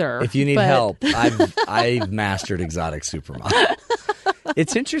either. If you need help, I've mastered exotic supermodel.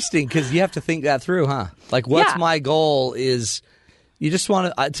 It's interesting because you have to think that through, huh? Like, what's my goal is you just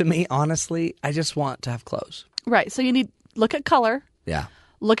want to me, honestly, I just want to have clothes. Right. So you need look at color. Yeah.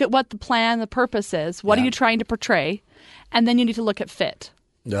 Look at what the plan, the purpose is. What are you trying to portray? And then you need to look at fit.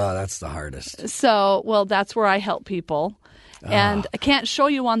 Oh, that's the hardest. So, well, that's where I help people. And I can't show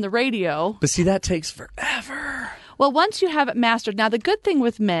you on the radio. But see, that takes forever. Well, once you have it mastered. Now, the good thing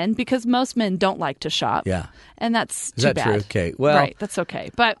with men, because most men don't like to shop. Yeah. And that's Is that too bad. true? Okay. Well, right, that's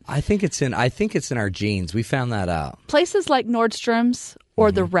okay. But I think it's in our genes. We found that out. Places like Nordstrom's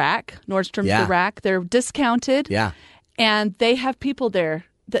or the Rack, Nordstrom's the Rack, they're discounted. Yeah. And they have people there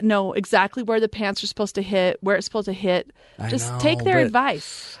that know exactly where the pants are supposed to hit, where it's supposed to hit. Just take their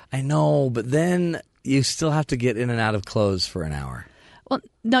advice. I know, but then you still have to get in and out of clothes for an hour. Well,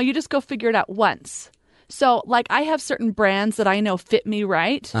 no, you just go figure it out once. So, like, I have certain brands that I know fit me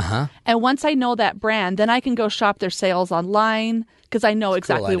right. Uh-huh. And once I know that brand, then I can go shop their sales online because I know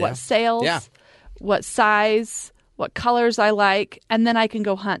exactly what sales, what size, what colors I like, and then I can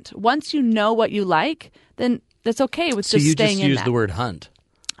go hunt. Once you know what you like, then that's okay with just staying in that. So you just used the word hunt.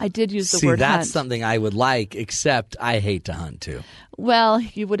 I did use the word hunt. See, hunt. that's something I would like, except I hate to hunt, too. Well,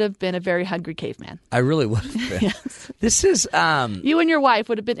 you would have been a very hungry caveman. I really would have been. Yes. This is... you and your wife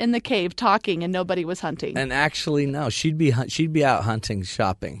would have been in the cave talking and nobody was hunting. And actually, no. She'd be out hunting,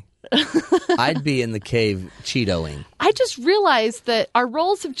 shopping. I'd be in the cave Cheetoing. I just realized that our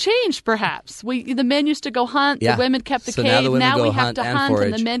roles have changed, perhaps. The men used to go hunt, the women kept the cave. Now we have to hunt,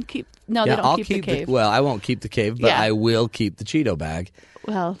 and the men keep... No, they don't keep the cave. Well, I won't keep the cave, but I will keep the Cheeto bag.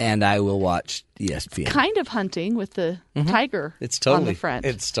 Well, and I will watch ESPN. Kind of hunting with the tiger on the front.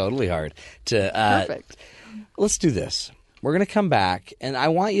 It's totally hard to... Perfect. Let's do this. We're going to come back, and I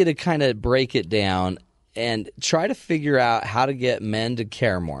want you to kind of break it down and try to figure out how to get men to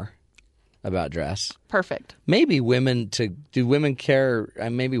care more about dress. Perfect. Maybe women do women care?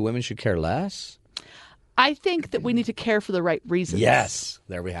 Maybe women should care less? I think that we need to care for the right reasons. Yes.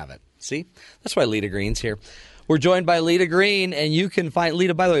 There we have it. See? That's why Leta Green's here. We're joined by Leta Green, and you can find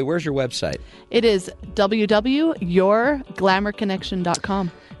Leta. By the way, where's your website? It is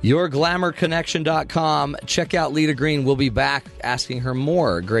www.yourglamourconnection.com. Yourglamourconnection.com. Check out Leta Green. We'll be back asking her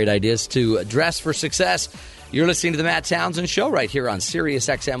more great ideas to dress for success. You're listening to the Matt Townsend Show right here on Sirius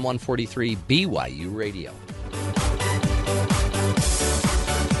XM 143 BYU Radio.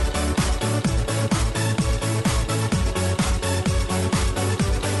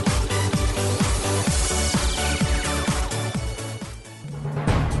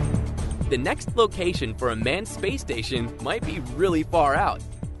 The next location for a manned space station might be really far out,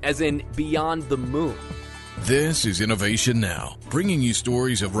 as in beyond the moon. This is Innovation Now, bringing you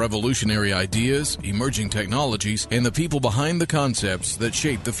stories of revolutionary ideas, emerging technologies, and the people behind the concepts that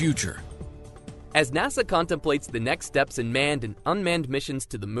shape the future. As NASA contemplates the next steps in manned and unmanned missions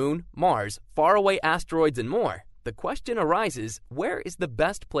to the moon, Mars, faraway asteroids, and more, the question arises, where is the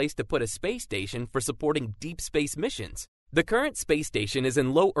best place to put a space station for supporting deep space missions? The current space station is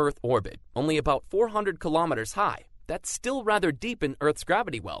in low Earth orbit, only about 400 kilometers high. That's still rather deep in Earth's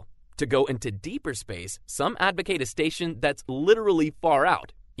gravity well. To go into deeper space, some advocate a station that's literally far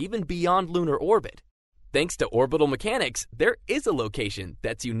out, even beyond lunar orbit. Thanks to orbital mechanics, there is a location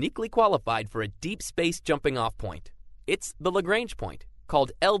that's uniquely qualified for a deep space jumping off point. It's the Lagrange point,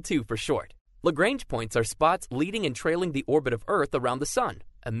 called L2 for short. Lagrange points are spots leading and trailing the orbit of Earth around the Sun,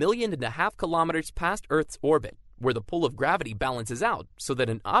 1.5 million kilometers past Earth's orbit, where the pull of gravity balances out so that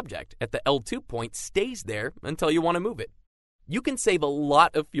an object at the L2 point stays there until you want to move it. You can save a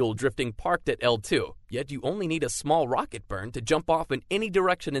lot of fuel drifting parked at L2, yet you only need a small rocket burn to jump off in any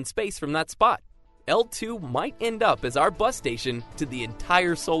direction in space from that spot. L2 might end up as our bus station to the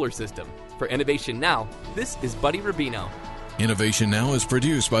entire solar system. For Innovation Now, this is Buddy Rubino. Innovation Now is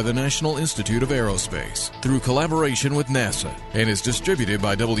produced by the National Institute of Aerospace through collaboration with NASA and is distributed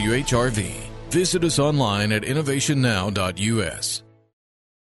by WHRV. Visit us online at innovationnow.us.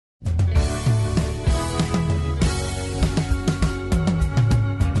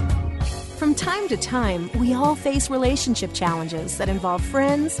 From time to time, we all face relationship challenges that involve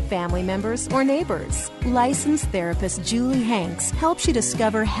friends, family members, or neighbors. Licensed therapist Julie Hanks helps you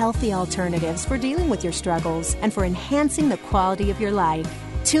discover healthy alternatives for dealing with your struggles and for enhancing the quality of your life.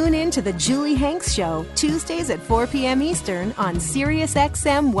 Tune in to The Julie Hanks Show, Tuesdays at 4 p.m. Eastern on Sirius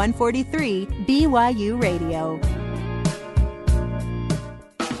XM 143 BYU Radio.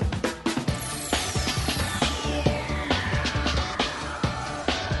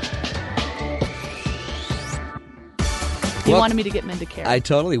 You wanted me to get men to care. I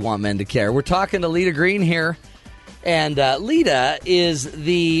totally want men to care. We're talking to Leta Green here. And Leta is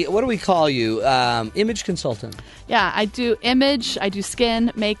the, what do we call you, image consultant? Yeah, I do image, I do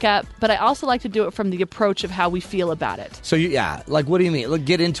skin, makeup, but I also like to do it from the approach of how we feel about it. So, like, what do you mean? Look,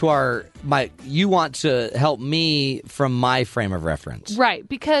 get into you want to help me from my frame of reference. Right,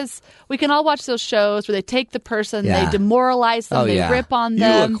 because we can all watch those shows where they take the person, they demoralize them, they rip on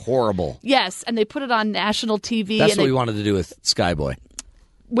them. You look horrible. Yes, and they put it on national TV. That's what we wanted to do with Skyboy.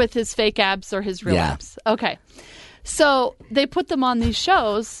 With his fake abs or his real abs. Okay. So they put them on these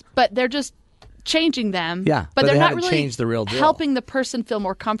shows, but they're just changing them. Yeah, but they're they not haven't really changed the real deal. Helping the person feel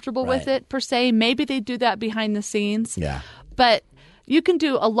more comfortable with it, per se. Maybe they do that behind the scenes. Yeah. But you can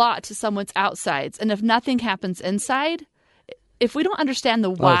do a lot to someone's outsides, and if nothing happens inside, if we don't understand the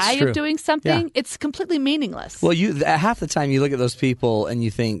why of doing something, it's completely meaningless. Well, half the time you look at those people and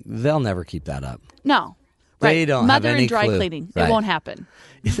you think, they'll never keep that up. No. They don't Mother have any and dry clue. cleaning. It won't happen.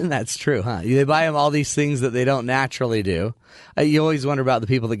 Isn't that true, huh? They buy them all these things that they don't naturally do. You always wonder about the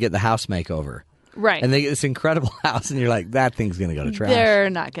people that get the house makeover. Right. And they get this incredible house, and you're like, that thing's going to go to trash. They're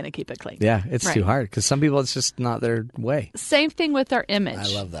not going to keep it clean. Yeah, it's too hard because some people, it's just not their way. Same thing with our image.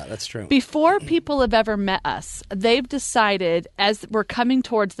 I love that. That's true. Before people have ever met us, they've decided as we're coming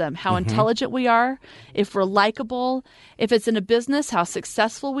towards them how intelligent we are, if we're likable, if it's in a business, how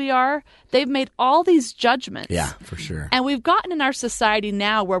successful we are. They've made all these judgments. Yeah, for sure. And we've gotten in our society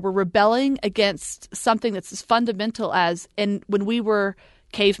now where we're rebelling against something that's as fundamental as when we were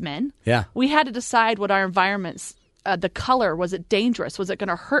cavemen. Yeah. We had to decide what our environments, the color, was it dangerous? Was it going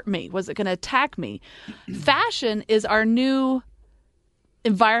to hurt me? Was it going to attack me? Fashion is our new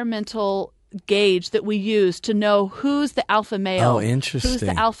environmental gauge that we use to know who's the alpha male, who's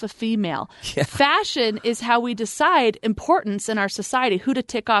the alpha female. Yeah. Fashion is how we decide importance in our society, who to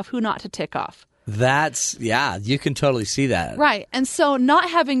tick off, who not to tick off. You can totally see that. Right. And so not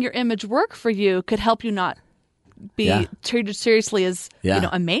having your image work for you could help you not be treated seriously as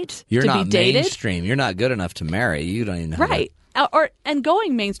a mate, You're to not be dated. mainstream. You're not good enough to marry. You don't even know. Right. And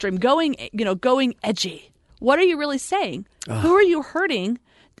going mainstream, going edgy. What are you really saying? Who are you hurting?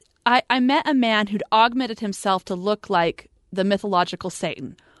 I met a man who'd augmented himself to look like the mythological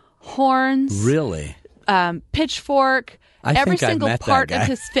Satan. Horns. Really? Pitchfork. Every single part of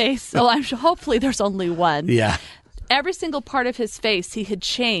his face. Well, I'm sure, hopefully there's only one. Yeah. Every single part of his face he had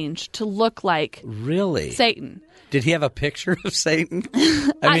changed to look like Satan. Did he have a picture of Satan?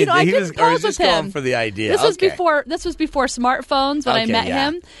 I didn't pose with him. Going for the idea. This was before smartphones when I met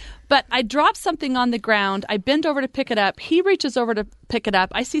him. But I dropped something on the ground. I bend over to pick it up. He reaches over to pick it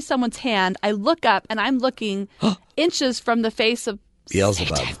up. I see someone's hand. I look up, and I'm looking inches from the face of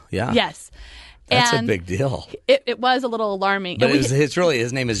Beelzebub. Satan. Yeah. Yes. That's a big deal. It was a little alarming. But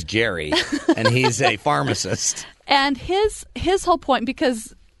his name is Jerry, and he's a pharmacist. And his whole point,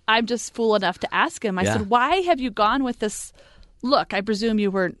 because I'm just fool enough to ask him, I said, why have you gone with this look? I presume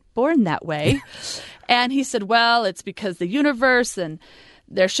you weren't born that way. And he said, well, it's because the universe and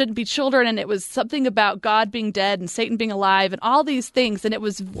there shouldn't be children, and it was something about God being dead and Satan being alive and all these things, and it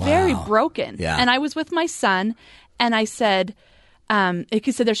was very broken. Yeah. And I was with my son, and I said,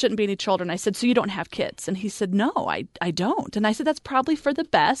 he said, there shouldn't be any children. I said, so you don't have kids? And he said, no, I don't. And I said, that's probably for the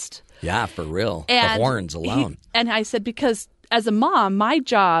best. Yeah, for real. And the horns alone. And I said, because as a mom, my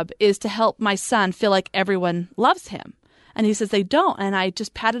job is to help my son feel like everyone loves him. And he says, they don't. And I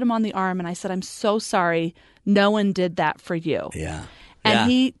just patted him on the arm, and I said, I'm so sorry. No one did that for you. Yeah.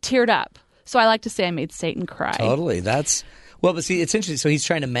 And he teared up. So I like to say I made Satan cry. Totally. But see, it's interesting. So he's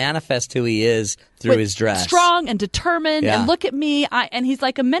trying to manifest who he is through his dress. Strong and determined, and look at me. And he's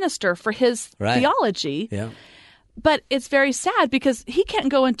like a minister for his theology. Yeah. But it's very sad because he can't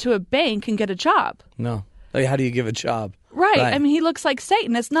go into a bank and get a job. No. Like, how do you give a job? Right. I mean, he looks like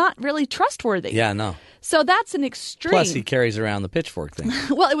Satan. It's not really trustworthy. Yeah, no. So that's an extreme. Plus, he carries around the pitchfork thing.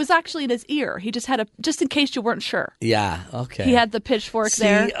 Well, it was actually in his ear. He just had just in case you weren't sure. Yeah, okay. He had the pitchfork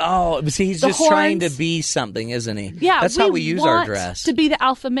there. He's just horns. trying to be something, isn't he? Yeah, that's how we use our dress. To be the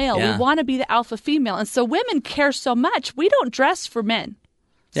alpha male. Yeah. We want to be the alpha female. And so women care so much. We don't dress for men.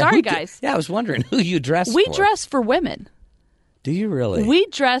 Sorry, guys. I was wondering who you dress for. We dress for women. Do you really? We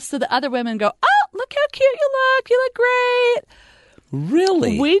dress so the other women go, oh, look how cute you look. You look great.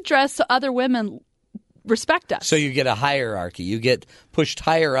 Really? We dress so other women respect us. So you get a hierarchy. You get pushed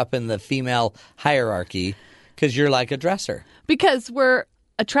higher up in the female hierarchy because you're like a dresser. Because we're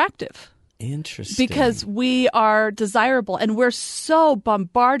attractive. Interesting. Because we are desirable. And we're so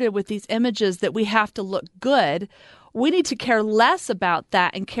bombarded with these images that we have to look good. We need to care less about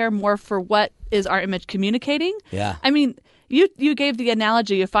that and care more for what is our image communicating. Yeah. I mean, you gave the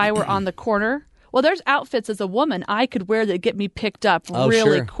analogy if I were on the corner. Well, there's outfits as a woman I could wear that get me picked up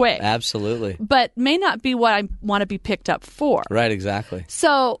really quick. Absolutely. But may not be what I want to be picked up for. Right, exactly.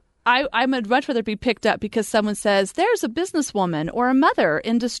 So I would much rather be picked up because someone says, there's a businesswoman or a mother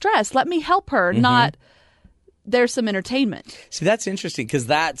in distress. Let me help her, not there's some entertainment. See, that's interesting because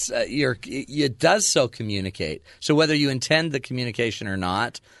that's it does so communicate. So whether you intend the communication or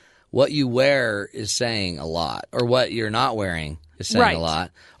not, what you wear is saying a lot, or what you're not wearing is saying a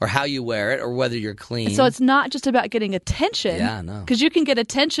lot, or how you wear it, or whether you're clean. So it's not just about getting attention. Yeah, no. Because you can get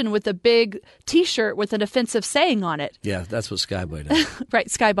attention with a big T-shirt with an offensive saying on it. Yeah, that's what Skyboy does. Right,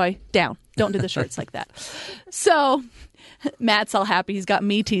 Skyboy, down. Don't do the shirts like that. So Matt's all happy. He's got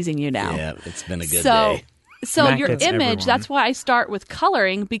me teasing you now. Yeah, it's been a good day. So Matt your gets image, everyone. that's why I start with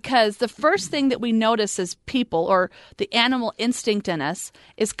coloring, because the first thing that we notice as people, or the animal instinct in us,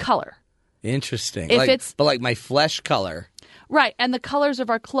 is color. Interesting. If but my flesh color. Right, and the colors of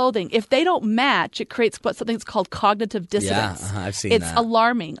our clothing. If they don't match, it creates something that's called cognitive dissonance. Yeah, I've seen it's that.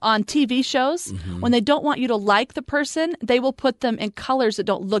 alarming. On TV shows, when they don't want you to like the person, they will put them in colors that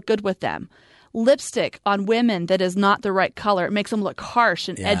don't look good with them. Lipstick on women that is not the right color, it makes them look harsh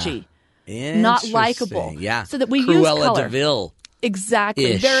and edgy. Not likable. Yeah. So that we Cruella use color. de Vil. Exactly.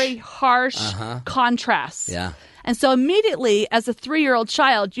 Ish. Very harsh contrasts. Yeah. And so immediately, as a 3-year-old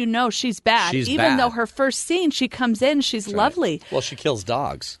child, you know she's bad. Even though her first scene, she comes in, she's lovely. Well, she kills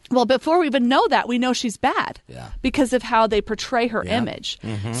dogs. Well, before we even know that, we know she's bad. Yeah. Because of how they portray her image.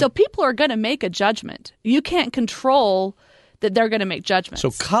 So people are going to make a judgment. You can't control that they're going to make judgments.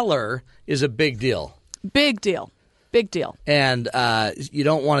 So color is a big deal. Big deal. Big deal. And you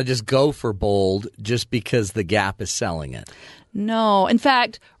don't want to just go for bold just because the Gap is selling it. No. In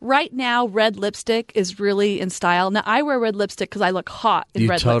fact, right now, red lipstick is really in style. Now, I wear red lipstick because I look hot in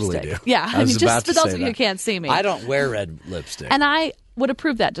red lipstick. You totally do. Yeah. I mean, just for those of you who can't see me. I don't wear red lipstick. And I would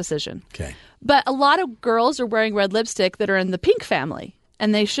approve that decision. Okay. But a lot of girls are wearing red lipstick that are in the pink family.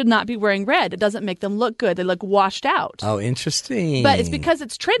 And they should not be wearing red. It doesn't make them look good. They look washed out. Oh, interesting. But it's because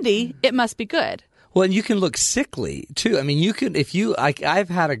it's trendy, it must be good. Well, and you can look sickly, too. I mean, you can, I've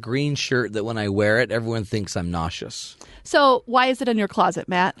had a green shirt that when I wear it, everyone thinks I'm nauseous. So why is it in your closet,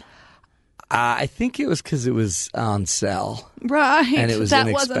 Matt? I think it was because it was on sale. Right. And it was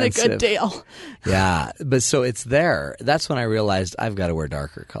that wasn't a good deal. Yeah. But so it's there. That's when I realized I've got to wear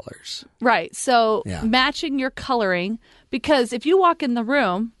darker colors. Right. So matching your coloring, because if you walk in the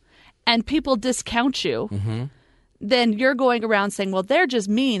room and people discount you, then you're going around saying, well, they're just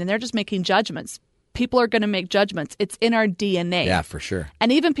mean and they're just making judgments. People are going to make judgments. It's in our DNA. Yeah, for sure.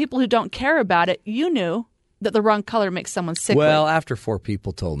 And even people who don't care about it, you knew that the wrong color makes someone sickly. Well, after 4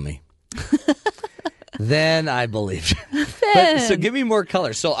 people told me. Then I believed. So give me more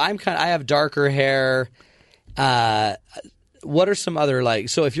color. So I have darker hair. What are some other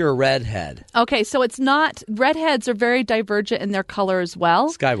so if you're a redhead? Okay, so it's not, redheads are very divergent in their color as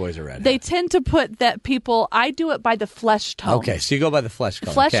well. Skyboys are redhead. They tend to put that I do it by the flesh tone. Okay, so you go by the flesh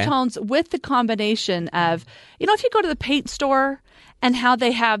color. Flesh tones with the combination of, if you go to the paint store and how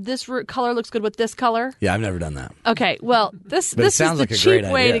they have this color looks good with this color. Yeah, I've never done that. Okay, well, this is the cheap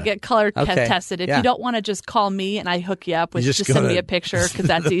way to get color tested. If you don't want to just call me and I hook you up with just send me a picture because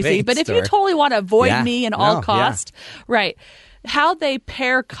that's easy. But if you totally want to avoid me at all cost, right, how they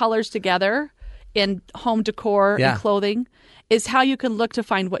pair colors together in home decor and clothing is how you can look to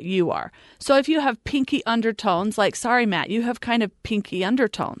find what you are. So if you have pinky undertones, sorry, Matt, you have kind of pinky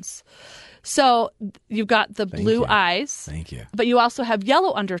undertones. So you've got the blue eyes. Thank you. But you also have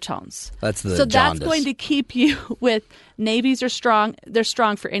yellow undertones. That's the jaundice. That's going to keep you with navies are strong. They're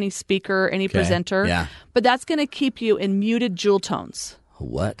strong for any speaker, any presenter. Yeah. But that's going to keep you in muted jewel tones.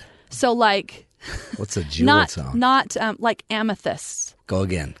 What? So what's a jewel tone? Not like amethysts. Go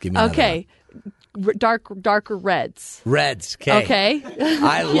again. Give me another one. Darker reds. Reds. Okay.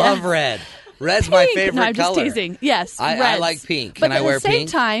 I love red. Red's pink. My favorite color. No, I'm just teasing. Yes, I like pink. But Can I wear pink? At the same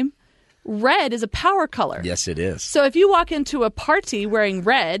time, red is a power color. Yes, it is. So if you walk into a party wearing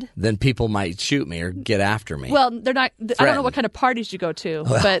red, then people might shoot me or get after me. Well, they're not. I don't know what kind of parties you go to,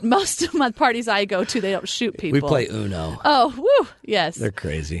 but most of my parties I go to, they don't shoot people. We play Uno. Oh, woo! Yes, they're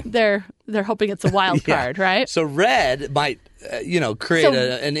crazy. They're hoping it's a wild card, right? So red might, create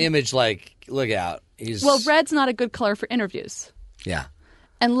an image like, look out. Well, red's not a good color for interviews. Yeah.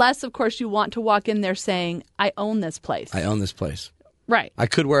 Unless, of course, you want to walk in there saying, "I own this place." I own this place. Right. I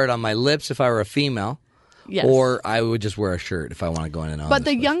could wear it on my lips if I were a female. Yes. Or I would just wear a shirt if I want to go in and own But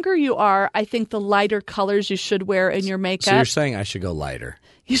the place. younger you are, I think the lighter colors you should wear in your makeup. So you're saying I should go lighter?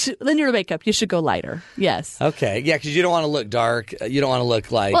 Then your makeup, you should go lighter. Yes. Okay. Yeah, because you don't want to look dark. You don't want to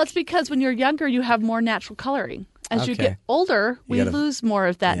look like... Well, it's because when you're younger, you have more natural coloring. As you get older, we lose more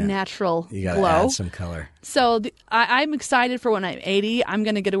of that natural glow. You got to add some color. So I'm excited for when I'm 80. I'm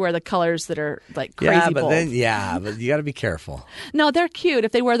going to get to wear the colors that are like crazy bold. But you got to be careful. No, they're cute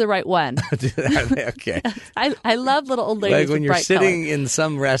if they wear the right one. Are they? Okay. I love little old ladies like when with you're bright sitting color. in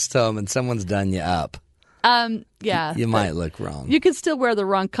some rest home and someone's done you up. Yeah. You might look wrong. You can still wear the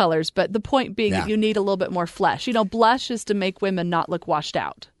wrong colors, but the point being that you need a little bit more flesh. Blush is to make women not look washed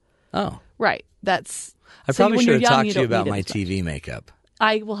out. Oh. Right. That's... I probably should have talked to you about my TV makeup.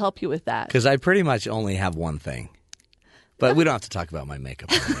 I will help you with that. Because I pretty much only have one thing. But we don't have to talk about my makeup.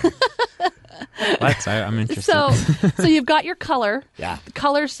 I'm interested. So you've got your color. Yeah. The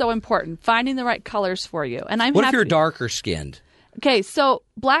color's so important. Finding the right colors for you. And what if you're darker skinned? Okay, so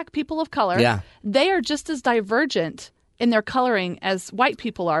black people of color, they are just as divergent in their coloring as white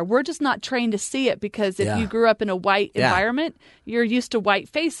people are. We're just not trained to see it because if you grew up in a white environment, you're used to white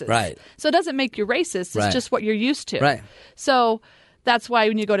faces. Right. So it doesn't make you racist. It's just what you're used to. Right. So that's why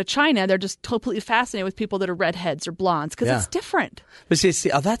when you go to China, they're just completely fascinated with people that are redheads or blondes because it's different. But see,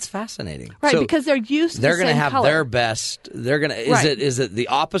 that's fascinating. Right, so because they're used to the same color. They're going to have their best. They're going to. Is it the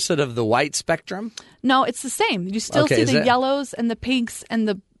opposite of the white spectrum? No, it's the same. You still see the yellows and the pinks and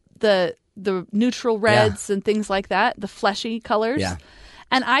the neutral reds and things like that, the fleshy colors. Yeah.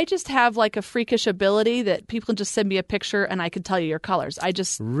 And I just have like a freakish ability that people can just send me a picture and I can tell you your colors. I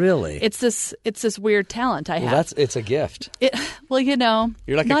just really it's this weird talent I have. It's a gift. You're like a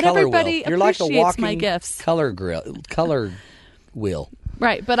not color everybody wheel. You're like a appreciates walking my gifts. color wheel.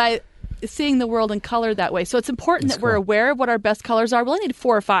 Right, but seeing the world in color that way. So it's important that we're aware of what our best colors are. We only need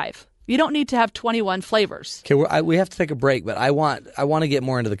 4 or 5. You don't need to have 21 flavors. Okay, we have to take a break, but I want to get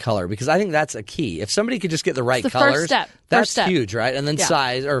more into the color because I think that's a key. If somebody could just get the right colors, first step. That's huge, right? And then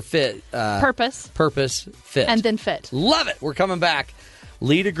size or fit. Purpose, fit. And then fit. Love it. We're coming back.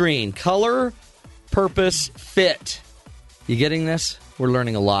 Leta Green, color, purpose, fit. You getting this? We're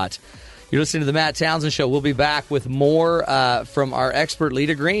learning a lot. You're listening to the Matt Townsend Show. We'll be back with more from our expert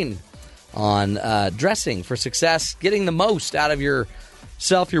Leta Green on dressing for success, getting the most out of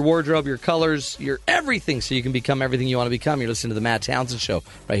yourself, your wardrobe, your colors, your everything, so you can become everything you want to become. You're listening to the Matt Townsend Show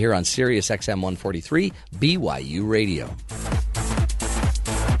right here on Sirius XM 143 BYU Radio.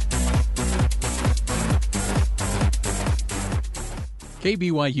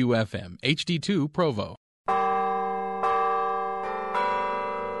 KBYU FM, HD2 Provo.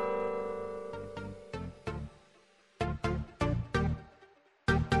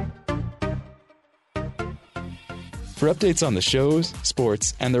 For updates on the shows,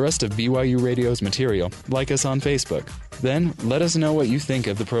 sports, and the rest of BYU Radio's material, like us on Facebook. Then, let us know what you think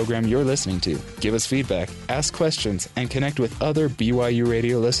of the program you're listening to. Give us feedback, ask questions, and connect with other BYU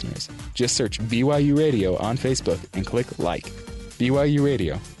Radio listeners. Just search BYU Radio on Facebook and click like. BYU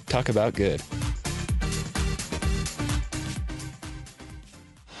Radio. Talk about good.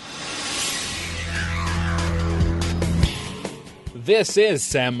 This is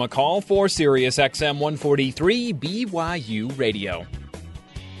Sam McCall for Sirius XM 143 BYU Radio.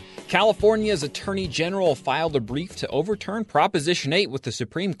 California's Attorney General filed a brief to overturn Proposition 8 with the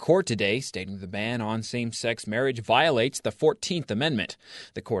Supreme Court today, stating the ban on same-sex marriage violates the 14th Amendment.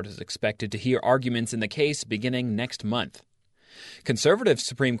 The court is expected to hear arguments in the case beginning next month. Conservative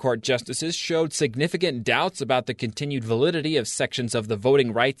Supreme Court justices showed significant doubts about the continued validity of sections of the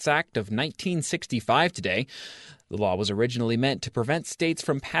Voting Rights Act of 1965 today. The law was originally meant to prevent states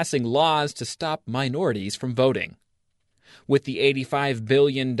from passing laws to stop minorities from voting. With the $85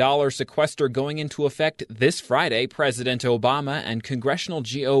 billion sequester going into effect this Friday, President Obama and congressional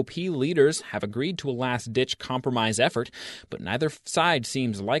GOP leaders have agreed to a last-ditch compromise effort, but neither side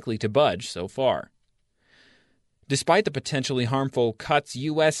seems likely to budge so far. Despite the potentially harmful cuts,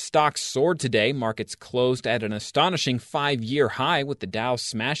 U.S. stocks soared today. Markets closed at an astonishing 5-year high, with the Dow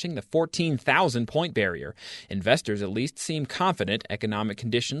smashing the 14,000-point barrier. Investors at least seem confident economic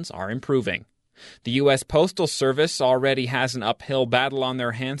conditions are improving. The U.S. Postal Service already has an uphill battle on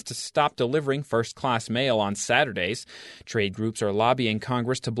their hands to stop delivering first-class mail on Saturdays. Trade groups are lobbying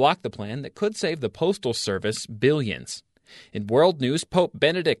Congress to block the plan that could save the Postal Service billions. In world news, Pope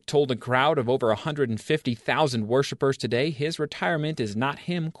Benedict told a crowd of over 150,000 worshipers today his retirement is not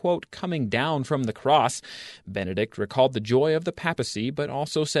him, quote, coming down from the cross. Benedict recalled the joy of the papacy, but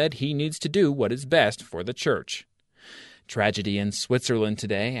also said he needs to do what is best for the church. Tragedy in Switzerland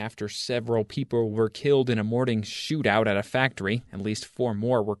today after several people were killed in a morning shootout at a factory. At least 4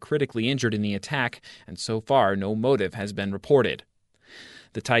 more were critically injured in the attack, and so far no motive has been reported.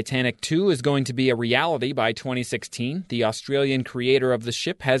 The Titanic 2 is going to be a reality by 2016. The Australian creator of the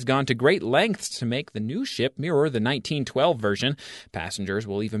ship has gone to great lengths to make the new ship mirror the 1912 version. Passengers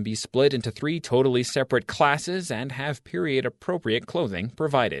will even be split into 3 totally separate classes and have period-appropriate clothing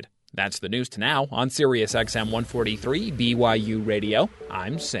provided. That's the news to now on Sirius XM 143 BYU Radio.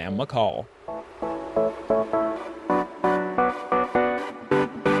 I'm Sam McCall.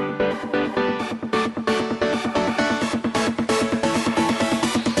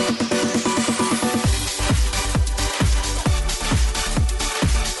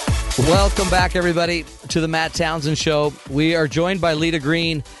 Welcome back, everybody, to the Matt Townsend Show. We are joined by Leta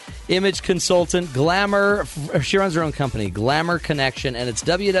Green, image consultant, Glamour. She runs her own company, Glamour Connection, and it's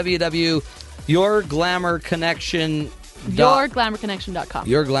www.yourglamourconnection.com. Yourglamourconnection.com.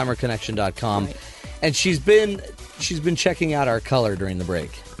 Yourglamourconnection.com. Right. And she's been checking out our color during the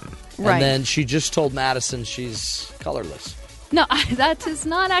break. Right. And then she just told Madison she's colorless. No, that is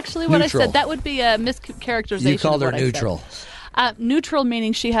not actually what Neutral. I said. That would be a mischaracterization. You called of her what neutral. Neutral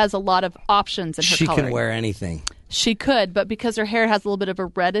meaning she has a lot of options in her She coloring. can wear anything. She could, but because her hair has a little bit of a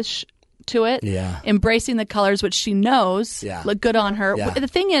reddish to it, yeah, embracing the colors which she knows look good on her. Yeah. The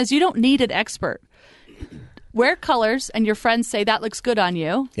thing is, you don't need an expert. Wear colors and your friends say that looks good on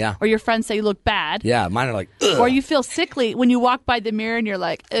you. Yeah. Or your friends say you look bad. Yeah, mine are like, ugh. Or you feel sickly when you walk by the mirror and you're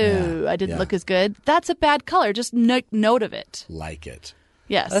like, ooh, I didn't look as good. That's a bad color. Just note of it. Like it.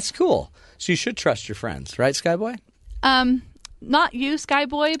 Yes. That's cool. So you should trust your friends, right, Skyboy? Not you,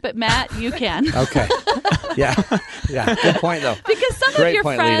 Skyboy, but Matt, you can. Okay. Yeah. Good point, though. Because some Great of your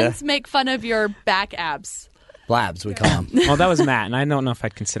point, friends Leta. make fun of your back abs. Flabs, we call him. Well, that was Matt, and I don't know if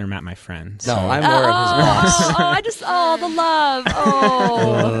I'd consider Matt my friend. So. No, I'm more of his boss. The love.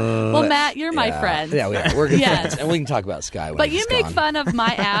 Oh. Well, Matt, you're my friend. Yeah, we're good friends. And we can talk about Sky when But he's you make gone. fun of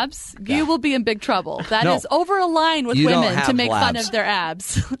my abs, you will be in big trouble. That is over a line with women to make fun of their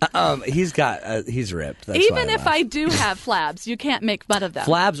abs. He's ripped. That's Even if I do have flabs, you can't make fun of them.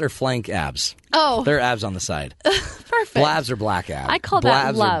 Flabs are flank abs. Oh. They're abs on the side. Perfect. Flabs are black abs. I call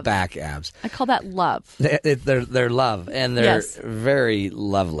that Blabs love. are back abs. I call that love. They're love, and they're very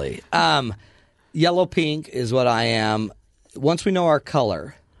lovely. Yellow pink is what I am. Once we know our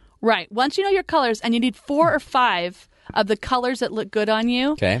color. Right. Once you know your colors, and you need 4 or 5 of the colors that look good on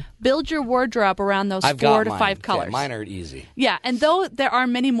you, build your wardrobe around those 4 to 5 colors. Okay, mine are easy. Yeah, and though there are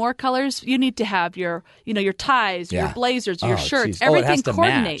many more colors, you need to have your ties, your blazers, your shirts, everything it has to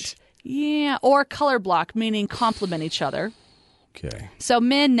coordinate. match. Yeah, or color block, meaning complement each other. Okay. So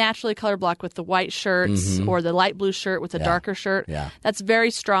men naturally color block with the white shirts or the light blue shirt with the darker shirt. Yeah. That's very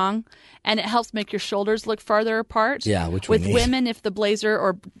strong, and it helps make your shoulders look farther apart. Yeah, which we with need. women, if the blazer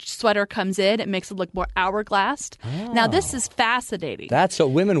or sweater comes in, it makes it look more hourglassed. Oh. Now, this is fascinating. That's so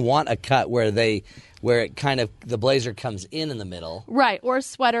women want a cut where it kind of the blazer comes in the middle. Right, or a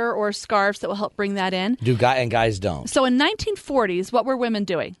sweater or scarves that will help bring that in. And guys don't. So in 1940s, what were women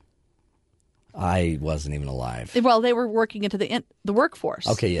doing? I wasn't even alive. Well, they were working into the workforce.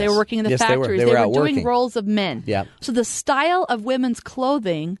 Okay, yes. They were working in the factories. They were out doing working. roles of men. Yeah. So the style of women's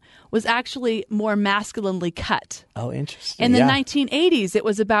clothing was actually more masculinely cut. Oh, interesting. In the 1980s, it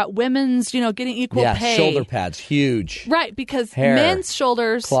was about women's, getting equal pay. Shoulder pads, huge. Right, because hair, men's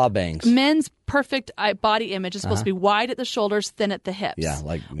shoulders, claw bangs. Men's perfect body image is supposed to be wide at the shoulders, thin at the hips. Yeah,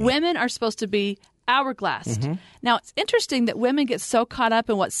 like me. Women are supposed to be hourglass. Now, it's interesting that women get so caught up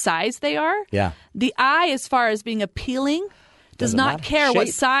in what size they are. Yeah. The eye, as far as being appealing, does Doesn't not matter. care what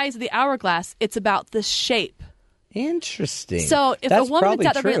Shape. size of the hourglass. It's about the shape. Interesting. So if That's a woman probably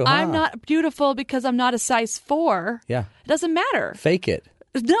gets out there, true, I'm huh? not beautiful because I'm not a size 4. Yeah. It doesn't matter. Fake it.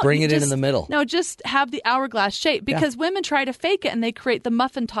 No, Bring it just, in the middle. No, just have the hourglass shape because women try to fake it and they create the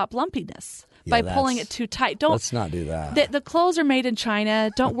muffin top lumpiness by pulling it too tight. Let's not do that. The clothes are made in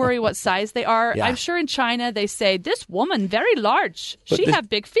China. Don't worry what size they are. Yeah. I'm sure in China they say, this woman, very large. She have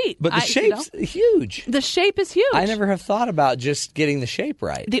big feet. But the shape's huge. The shape is huge. I never have thought about just getting the shape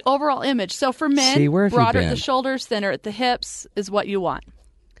right. The overall image. So for men, See, where have you broader at been? the shoulders, thinner at the hips is what you want.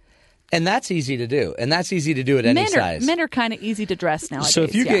 And that's easy to do. And that's easy to do at any size. Men are kind of easy to dress nowadays. So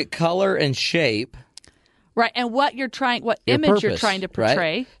if you get color and shape... Right, and what your image you're trying to portray.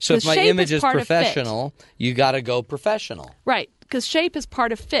 Right? So if my image is professional, you got to go professional. Right, because shape is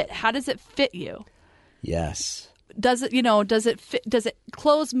part of fit. How does it fit you? Yes. Does it fit? Does it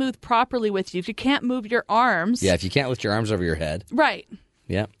clothes move properly with you? If you can't move your arms. Yeah, if you can't lift your arms over your head. Right.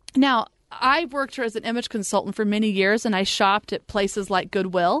 Yeah. Now, I worked as an image consultant for many years, and I shopped at places like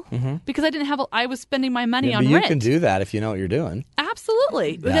Goodwill because I was spending my money on but rent. You can do that if you know what you're doing.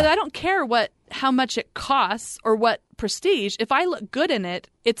 Absolutely. Because I don't care how much it costs or what prestige. If I look good in it,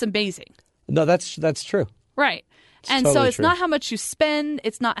 it's amazing. No, that's true. Right. And totally so it's true. not how much you spend.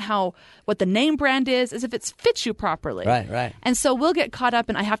 It's not what the name brand is if it fits you properly. Right. And so we'll get caught up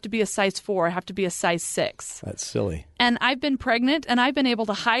in I have to be a size 4. I have to be a size 6. That's silly. And I've been pregnant, and I've been able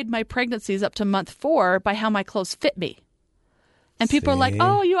to hide my pregnancies up to month 4 by how my clothes fit me. And people are like,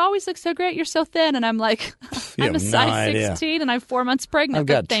 oh, you always look so great. You're so thin. And I'm like, I'm a size 16 and I'm 4 months pregnant. I've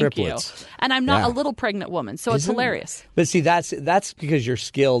got but thank triplets. you. And I'm not a little pregnant woman. So it's hilarious. But see, that's because you're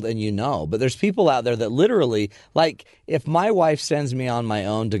skilled and you know. But there's people out there that literally, like, if my wife sends me on my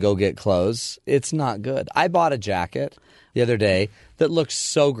own to go get clothes, it's not good. I bought a jacket the other day that looks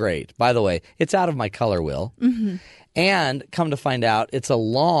so great. By the way, it's out of my color wheel. And come to find out, it's a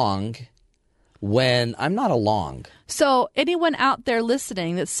long when I'm not a long. So anyone out there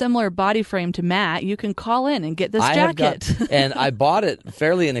listening that's similar body frame to Matt, you can call in and get this jacket. And I bought it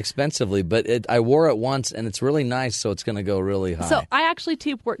fairly inexpensively, but I wore it once, and it's really nice, so it's going to go really high. So I actually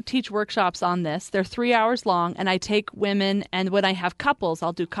teach workshops on this. They're 3 hours long, and I take women, and when I have couples,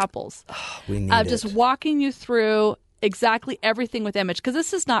 I'll do couples. We need it. Just walking you through exactly everything with image, because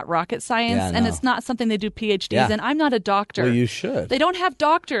this is not rocket science, and it's not something they do PhDs in. I'm not a doctor. Well, you should. They don't have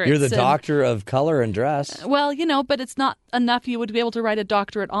doctorates. You're the doctor of color and dress. Well, but it's not enough you would be able to write a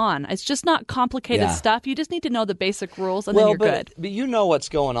doctorate on. It's just not complicated stuff. You just need to know the basic rules, and then you're good. But you know what's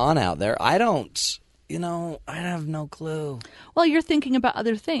going on out there. I don't, I have no clue. Well, you're thinking about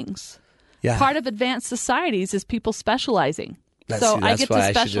other things. Yeah. Part of advanced societies is people specializing. That's I get why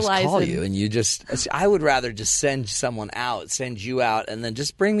to specialize. I should just call you, and you just. I would rather just send you out, and then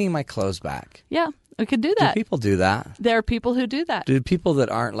just bring me my clothes back. Yeah, we could do that. Do people do that? There are people who do that. Do people that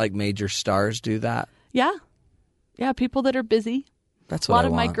aren't like major stars do that? Yeah. Yeah, people that are busy. That's what what a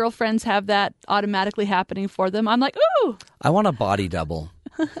lot of my girlfriends have that automatically happening for them. I'm like, ooh. I want a body double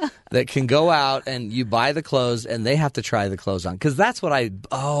that can go out and you buy the clothes and they have to try the clothes on. Because that's what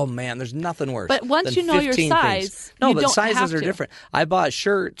oh man, there's nothing worse. But once you know your size, no, you but don't sizes have are to. different. I bought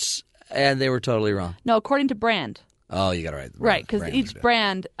shirts and they were totally wrong. No, according to brand. Oh, you got to write. Right, because each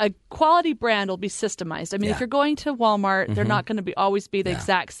brand, a quality brand will be systemized. I mean, if you're going to Walmart, they're not going to always be the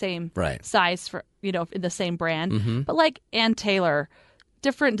exact same size for in the same brand. But like Ann Taylor,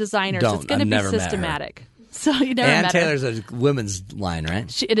 different designers, it's going to be systematic. So you never Ann met Taylor's her. a women's line,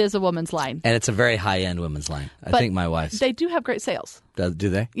 right? It is a woman's line, and it's a very high-end women's line. I think my wife's. They do have great sales. Do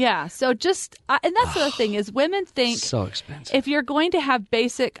they? Yeah. So and that's the other thing is women think so expensive. If you're going to have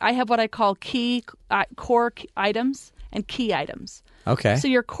basic, I have what I call core items and key items. Okay. So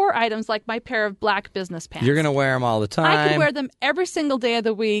your core items, like my pair of black business pants. You're going to wear them all the time. I could wear them every single day of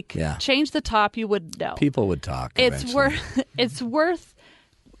the week. Yeah. Change the top, you wouldn't know. People would talk. It's worth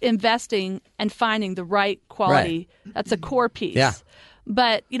investing and finding the right quality. Right. That's a core piece. Yeah.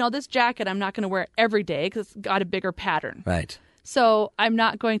 But, this jacket I'm not going to wear every day because it's got a bigger pattern. Right. So I'm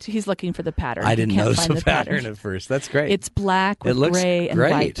not going to. He's looking for the pattern. I didn't notice the pattern at first. That's great. It's black with gray and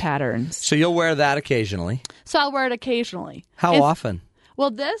white patterns. So you'll wear that occasionally. So I'll wear it occasionally. How often?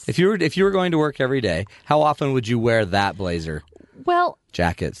 Well, if you were going to work every day, how often would you wear that blazer? Well,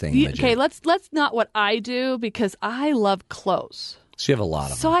 jacket thing. Okay, let's not what I do because I love clothes. So you have a lot of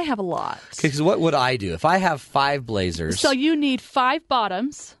them. So I have a lot. Okay, because what would I do if I have 5 blazers? So you need 5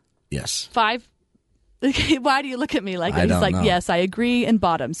 bottoms. Yes. 5. Okay, why do you look at me like that? He's like, know. Yes, I agree, in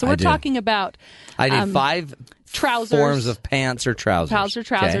bottoms. So we're talking about... I need 5 trousers, forms of pants or trousers.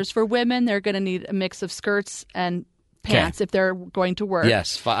 Trousers. Okay. For women, they're going to need a mix of skirts and pants if they're going to work.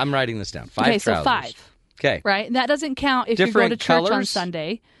 Yes, I'm writing this down. 5 trousers. So 5. Okay. Right? And that doesn't count if you go to church on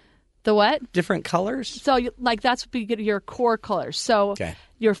Sunday. The what? Different colors? So, that's your core colors. So,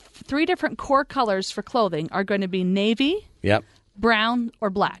 your 3 different core colors for clothing are going to be navy, brown,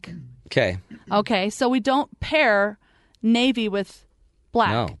 or black. Okay, so we don't pair navy with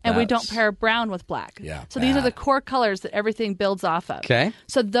black, and we don't pair brown with black. Yeah, so these are the core colors that everything builds off of. Okay.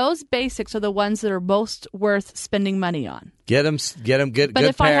 So those basics are the ones that are most worth spending money on. Get them good. But good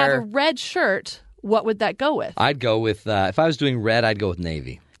if pair. I have a red shirt, what would that go with? I'd go with, if I was doing red, I'd go with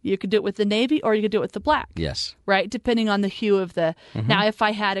navy. You could do it with the navy or you could do it with the black. Yes. Right? Depending on the hue of the... Now, if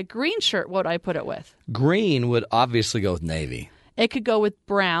I had a green shirt, what would I put it with? Green would obviously go with navy. It could go with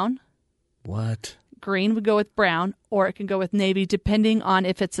brown. What? Green would go with brown, or it can go with navy, depending on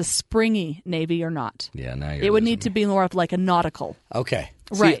if it's a springy navy or not. Yeah, now you're It would need to be more of like a nautical. Okay.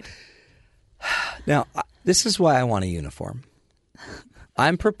 Right. Now, this is why I want a uniform.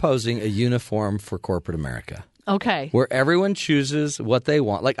 I'm proposing a uniform for corporate America. Okay. Where everyone chooses what they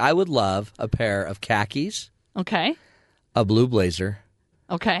want. Like, I would love a pair of khakis. Okay. A blue blazer.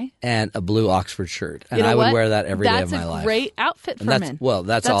 Okay. And a blue Oxford shirt. And I would wear that every day of my life. That's a great outfit for men. Well,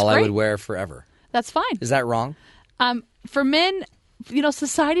 that's all great. I would wear forever. That's fine. Is that wrong? For men,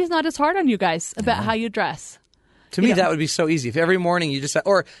 society's not as hard on you guys about how you dress. To me, that would be so easy. If every morning you just...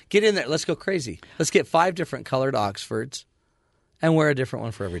 Or get in there. Let's go crazy. Let's get 5 different colored Oxfords and wear a different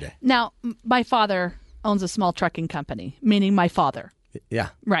one for every day. Now, my father owns a small trucking company, meaning my father. Yeah.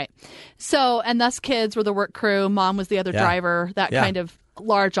 Right. So, and us kids were the work crew. Mom was the other driver, that kind of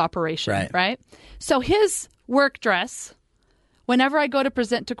large operation, right? So his work dress, whenever I go to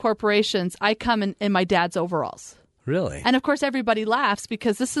present to corporations, I come in my dad's overalls. Really? And of course, everybody laughs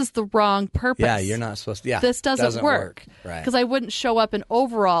because this is the wrong purpose. Yeah, you're not supposed to. Yeah, this doesn't work. Right. Because I wouldn't show up in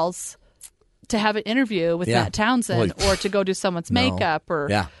overalls to have an interview with Matt Townsend or to go do someone's makeup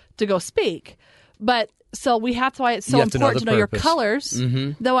or to go speak. But so we have to why it's so important to know your colors.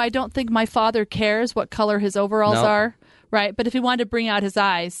 Though I don't think my father cares what color his overalls are. Right. But if he wanted to bring out his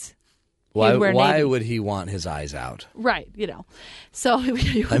eyes, why would he want his eyes out? Right. So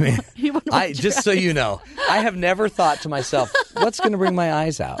he wouldn't just so you know, I have never thought to myself, what's going to bring my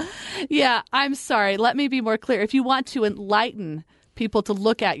eyes out? Yeah, I'm sorry. Let me be more clear. If you want to enlighten people to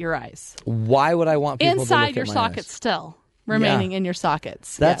look at your eyes, why would I want people to look at my eyes? Inside your sockets still remaining in your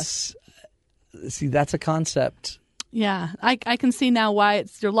sockets. That's a concept. Yeah, I can see now why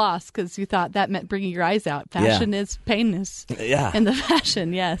you're lost because you thought that meant bringing your eyes out. Fashion is painness. Yeah, in the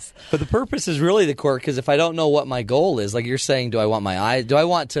fashion, yes. But the purpose is really the core because if I don't know what my goal is, like you're saying, do I want my eyes? Do I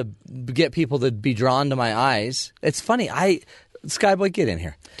want to get people to be drawn to my eyes? It's funny. Skyboy, get in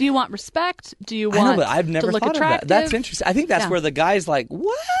here. Do you want respect? Do you want? I know, but I've never to look thought attractive? of that. That's interesting. I think that's where the guy's like,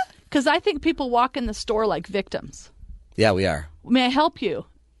 what? Because I think people walk in the store like victims. Yeah, we are. May I help you?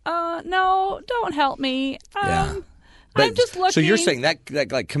 No, don't help me. But, I'm just looking. So you're saying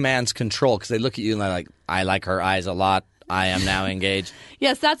that like commands control because they look at you and they're like, I like her eyes a lot. I am now engaged.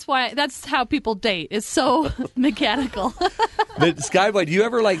 Yes, that's how people date. It's so mechanical. But Skyboy, do you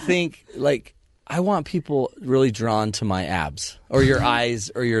ever think I want people really drawn to my abs or your eyes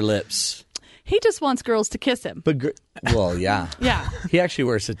or your lips? He just wants girls to kiss him. But well, yeah. Yeah. He actually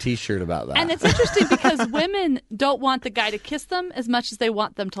wears a T-shirt about that. And it's interesting because women don't want the guy to kiss them as much as they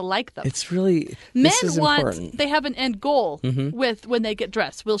want them to like them. It's really Men this is want important. they have an end goal with when they get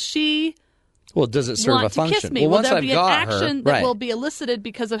dressed. Will she Well, does it serve want a function? to kiss me? Well, Will once there I've be an got action her, that right. will be elicited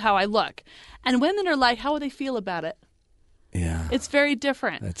because of how I look? And women are like, how will they feel about it? Yeah. It's very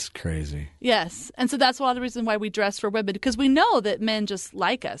different. That's crazy. Yes. And so that's one of the reasons why we dress for women, because we know that men just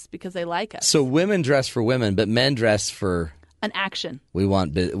like us because they like us. So women dress for women, but men dress for an action. We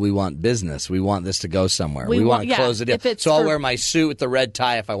want business. We want this to go somewhere. We We want want- to close the deal. if it's So I'll for- wear my suit with the red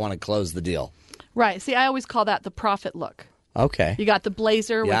tie if I want to close the deal. Right. See, I always call that the prophet look. Okay. You got the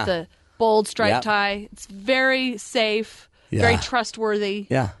blazer Yeah. with the bold striped Yep. tie. It's very safe, Yeah. very trustworthy.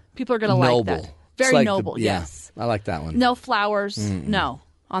 Yeah. People are going to like Noble. that. It's Very like noble, yeah. yes. I like that one. No flowers, no.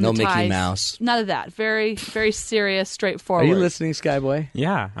 On No the Mickey ties. Mouse. None of that. Very, very serious, Are straightforward. you listening, Skyboy?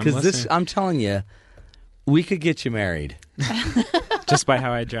 Yeah, I'm Because listening. I'm telling you, we could get you married. Just by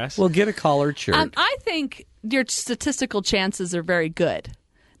how I dress? Well, get a collared shirt. I think your statistical chances are very good.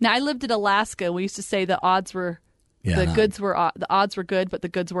 Now, I lived in Alaska. We used to say the odds were, the odds were good, but the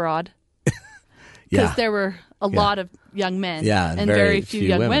goods were odd. Because there were a lot of young men and very few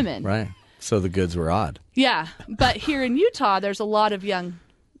young women. Right. So the goods were odd. Yeah, but here in Utah, there's a lot of young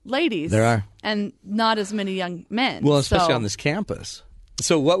ladies. There are. And not as many young men. Well, especially So- on this campus.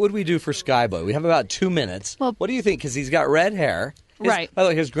 So what would we do for Skyboy? We have about 2 minutes. Well, what do you think? Because he's got red hair. Right. By the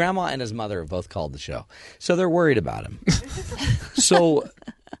way, his grandma and his mother have both called the show. So they're worried about him. So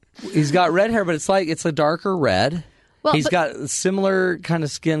he's got red hair, but it's a darker red. Well, He's but- got a similar kind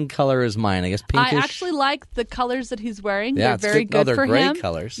of skin color as mine, I guess, pinkish. I actually like the colors that he's wearing. Yeah, they're it's very good. Oh, good they're for great him.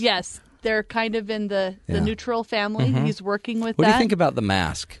 colors. Yes, they're kind of in the Yeah. neutral family. He's working with What that. do you think about the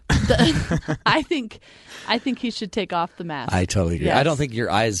mask? I think he should take off the mask. I totally agree. Yes. I don't think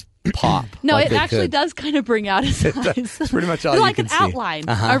your eyes pop. No, like it they actually could. does kind of bring out his eyes. It's pretty much all They're you like can an see. outline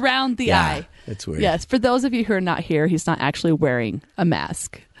Uh-huh. around the Yeah, eye. it's weird. Yes, for those of you who are not here, he's not actually wearing a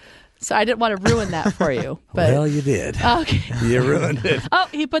mask. So I didn't want to ruin that for you. But Well, you did. okay. You ruined it. Oh,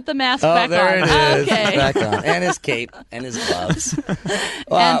 he put the mask Oh, back there on. it is. Okay. Back on. And his cape and his gloves.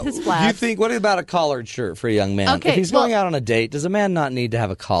 And his Do you flaps. think, what about a collared shirt for a young man? Okay, if he's well- going out on a date, does a man not need to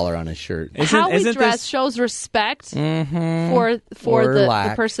have a collar on his shirt? How we dress shows respect for Or the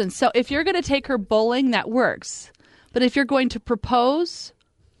lack. person. So if you're going to take her bowling, that works. But if you're going to propose,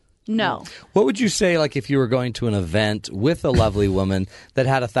 no. What would you say, like, if you were going to an event with a lovely woman that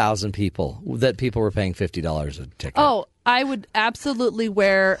had 1,000 people, that people were paying $50 a ticket? Oh, I would absolutely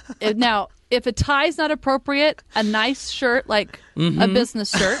wear it. Now, if a tie's not appropriate, a nice shirt like a business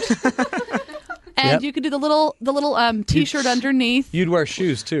shirt. And Yep. you could do the little T-shirt underneath. You'd wear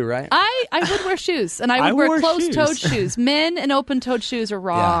shoes too, right? I would wear shoes, and I would wear closed-toed shoes. Men and open-toed shoes are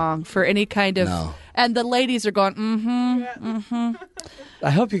wrong for any kind of. No. And the ladies are going, I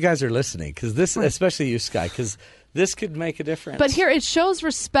hope you guys are listening, because this, especially you, Sky, because this could make a difference. But here, it shows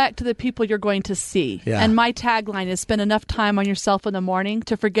respect to the people you're going to see. Yeah. And my tagline is spend enough time on yourself in the morning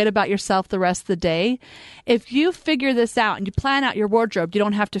to forget about yourself the rest of the day. If you figure this out and you plan out your wardrobe, you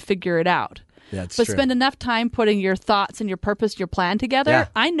don't have to figure it out. That's But true. spend enough time putting your thoughts and your purpose, your plan together. Yeah.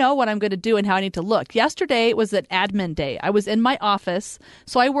 I know what I'm going to do and how I need to look. Yesterday was an admin day. I was in my office,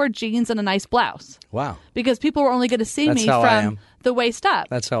 so I wore jeans and a nice blouse Wow. because people were only going to see That's me how I am. from the waist up.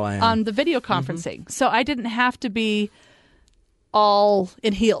 That's how I am. On the video conferencing. So I didn't have to be all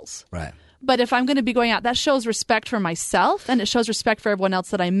in heels. Right. But if I'm going to be going out, that shows respect for myself, and it shows respect for everyone else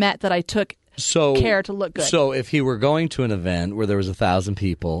that I met, that I took care to look good. So if he were going to an event where there was 1,000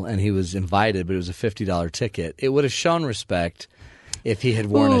 people and he was invited, but it was a $50 ticket, it would have shown respect if he had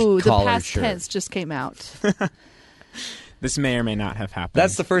worn Ooh, a the collared past shirt. tense just came out. This may or may not have happened.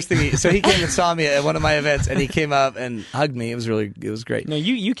 That's the first thing. So he came and saw me at one of my events, and he came up and hugged me. It was great. No,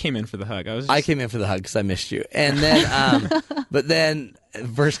 you came in for the hug. I came in for the hug because I missed you. And then, but then,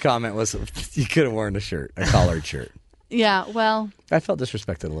 first comment was, you could have worn a collared shirt. Yeah, well, I felt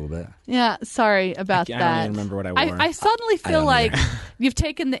disrespected a little bit. yeah, sorry about I that. don't even remember what I wore. I suddenly feel don't like either. you've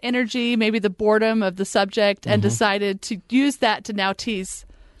taken the energy, maybe the boredom of the subject, and decided to use that to now tease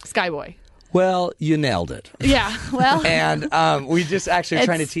Skyboy. Well, you nailed it. Yeah, well, And we just actually are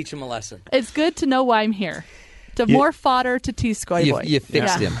trying to It's- teach him a lesson. it's good to know why I'm here. To more fodder to tease Skyboy. You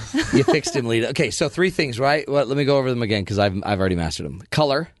fixed Yeah. him. You fixed him, Leta. Okay, so 3 things, right? Well, let me go over them again because I've already mastered them.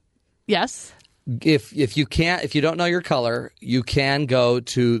 Color, Yes. If you don't know your color, you can go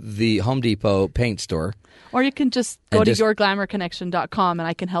to the Home Depot paint store. Or you can just go to yourglamourconnection.com and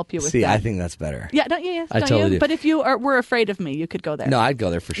I can help you with that. See, I think that's better. Yeah, don't you? I totally do. But if you were afraid of me, you could go there. No, I'd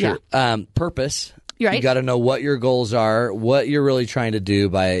go there for sure. Yeah. Purpose. Right. You got to know what your goals are, what you're really trying to do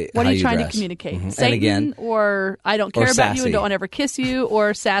by what how are you trying dress. to communicate? Mm-hmm. Satan, and again, or I don't care about sassy. you and don't want to ever kiss you,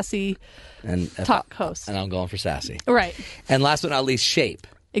 or sassy talk host. And I'm going for sassy. Right. And last but not least, shape.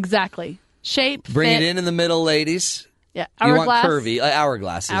 Exactly. Shape. Bring fit. it in the middle, ladies. Yeah. You want Hourglass. curvy.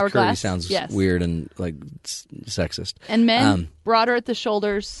 Hourglass. Curvy sounds weird and like sexist. And men, broader at the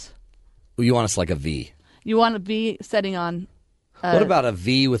shoulders. You want us like a V. You want a V setting on. What about a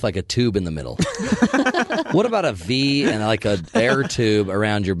V with like a tube in the middle? What about a V and like an air tube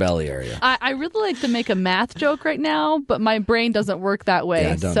around your belly area? I really like to make a math joke right now, but my brain doesn't work that way.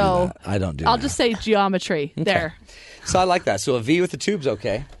 Yeah, don't do that. I don't do that. I'll just say geometry there. So I like that. So a V with the tube's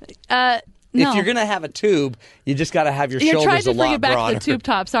okay. No. If you're going to have a tube, you just got to have your shoulders a lot broader. You're trying to bring it back to the tube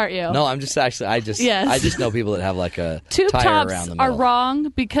tops, aren't you? No, I'm just actually, I just know people that have like a tube tire tops around the middle. are wrong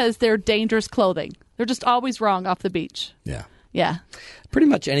because they're dangerous clothing. They're just always wrong off the beach. Yeah. Yeah. Pretty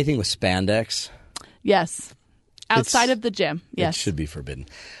much anything with spandex. Yes. Outside of the gym. Yes. It should be forbidden.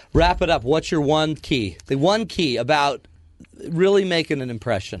 Wrap it up. What's your one key? The one key about really making an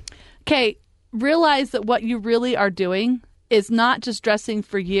impression. Okay. Realize that what you really are doing is not just dressing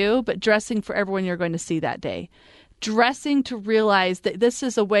for you, but dressing for everyone you're going to see that day. Dressing to realize that this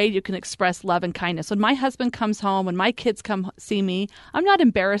is a way you can express love and kindness. When my husband comes home, when my kids come see me, I'm not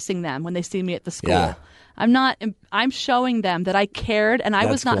embarrassing them when they see me at the school. Yeah. I'm showing them that I cared and I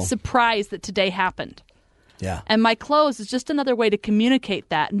was not cool. surprised that today happened. Yeah. And my clothes is just another way to communicate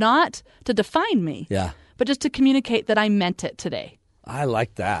that, not to define me. Yeah. But just to communicate that I meant it today. I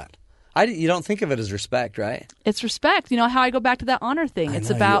like that. You don't think of it as respect, right? It's respect. You know how I go back to that honor thing. It's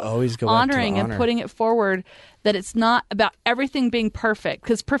about honoring and putting it forward, that it's not about everything being perfect,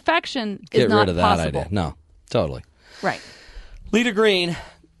 because perfection is not possible. Get rid of that idea. No, totally. Right. Leta Green,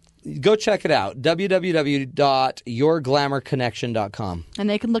 go check it out. www.yourglamourconnection.com. And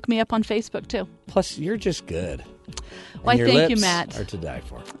they can look me up on Facebook, too. Plus, you're just good. Why, your thank you, lips Matt. are to die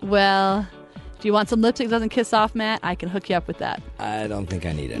for. Well, if you want some lipstick that doesn't kiss off, Matt, I can hook you up with that. I don't think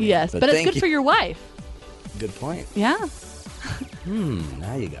I need any. Yes, but it's good for your wife. Good point. Yeah.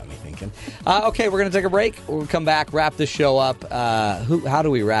 Now you got me thinking. Okay, we're going to take a break. We'll come back, wrap this show up. How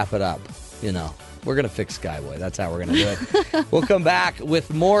do we wrap it up? You know, we're going to fix Skyboy. That's how we're going to do it. We'll come back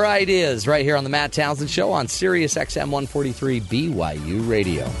with more ideas right here on the Matt Townsend Show on Sirius XM 143 BYU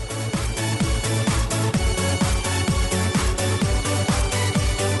Radio.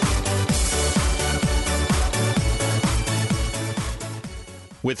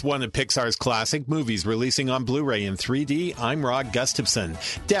 With one of Pixar's classic movies releasing on Blu-ray in 3D, I'm Rod Gustafson.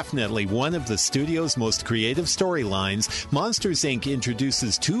 Definitely one of the studio's most creative storylines, Monsters, Inc.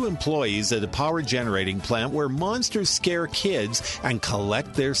 introduces two employees at a power generating plant where monsters scare kids and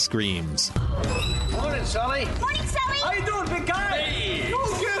collect their screams. Morning, Sully. Morning, Sully. How you doing, big guy? Hey.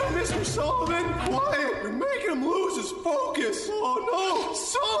 Go get him, Mr. Sullivan. Quiet. You're making him lose his focus. Oh, no.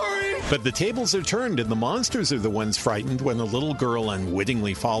 Sorry. But the tables are turned and the monsters are the ones frightened when a little girl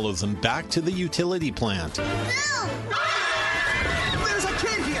unwittingly follows them back to the utility plant. No. Ah! There's a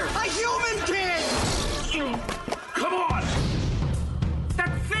kid here. A human kid. Come on.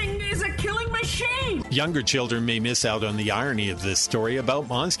 That thing is a killing machine. Younger children may miss out on the irony of this story about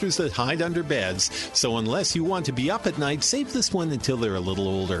monsters that hide under beds, so unless you want to be up at night, save this one until they're a little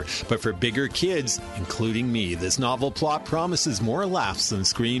older. But for bigger kids, including me, this novel plot promises more laughs than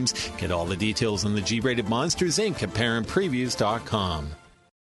screams. Get all the details on the G-rated Monsters, Inc. at parentpreviews.com.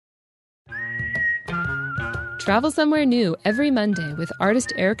 Travel somewhere new every Monday with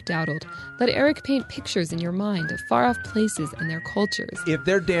artist Eric Dowdle. Let Eric paint pictures in your mind of far-off places and their cultures. If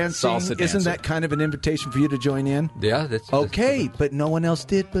they're dancing, isn't that kind of an invitation for you to join in? Yeah. That's okay, but no one else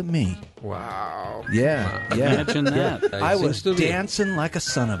did but me. Wow. Yeah. Imagine that. Yeah. I was dancing like a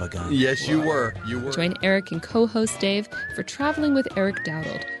son of a gun. Yes, you were. Join Eric and co-host Dave for Traveling with Eric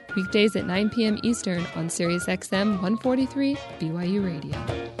Dowdle. Weekdays at 9 p.m. Eastern on Sirius XM 143 BYU Radio.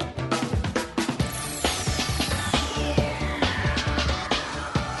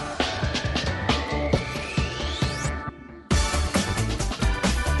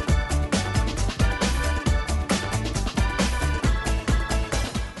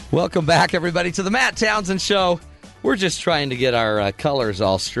 Welcome back, everybody, to the Matt Townsend Show. We're just trying to get our colors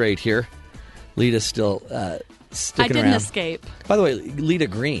all straight here. Leta's still sticking around. I didn't escape. By the way, Leta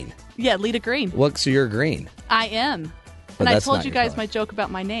Green. Yeah, Leta Green. So you're green. I am. But and I told you guys my joke about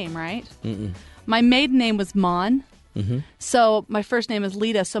my name, right? Mm-mm. My maiden name was Mon, Mm-hmm. So my first name is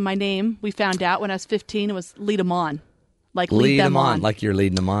Leta. So my name, we found out when I was 15, it was lead them on. Like lead them on. Like you're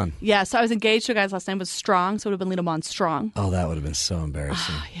leading them on. Yeah, so I was engaged to a guy's last name was Strong, so it would have been lead them on Strong. Oh, that would have been so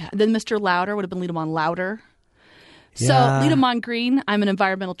embarrassing. Yeah. And then Mr. Louder would have been lead them on Louder. Yeah. So lead them on Green. I'm an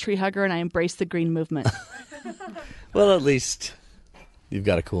environmental tree hugger, and I embrace the green movement. Well, at least you've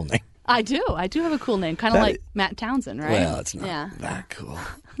got a cool name. I do. I do have a cool name, kind of like Matt Townsend, right? Well, it's not that cool.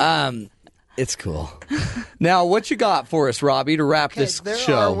 It's cool. Now, what you got for us, Robbie, to wrap this there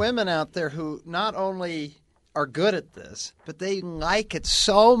show? There are women out there who not only are good at this, but they like it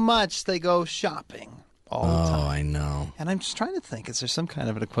so much they go shopping all the time. Oh, I know. And I'm just trying to think, is there some kind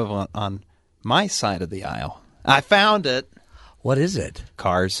of an equivalent on my side of the aisle? I found it. What is it?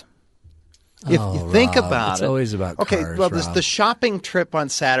 Cars. If you think about it's it. always about cars, Okay, well, Rob. the shopping trip on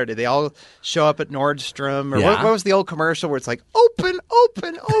Saturday, they all show up at Nordstrom. Or Yeah. what was the old commercial where it's like, open,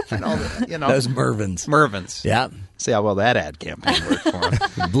 open, open. All the, you know. Those Mervyn's. Mervyn's. Yeah. See how well that ad campaign worked for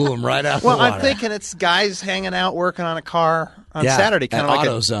them. Blew them right out Well, the water. I'm thinking it's guys hanging out working on a car on Yeah, Saturday. Kind at of like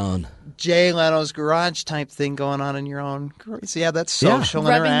AutoZone. Jay Leno's garage type thing going on in your own garage. So, yeah, that's social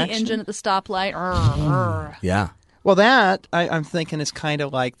Revving interaction. the engine at the stoplight. Yeah. Well, that, I'm thinking, is kind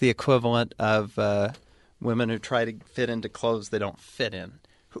of like the equivalent of women who try to fit into clothes they don't fit in.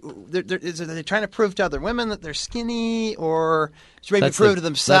 Are they trying to prove to other women that they're skinny, or maybe prove to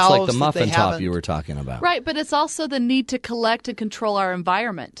themselves That's like the that muffin they top haven't? you were talking about. Right, but it's also the need to collect and control our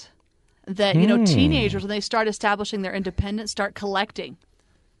environment. That, teenagers, when they start establishing their independence, start collecting.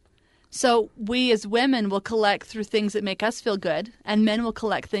 So we as women will collect through things that make us feel good, and men will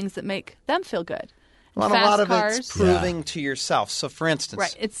collect things that make them feel good. Well, Fast a lot of cars. it's proving to yourself. So, for instance,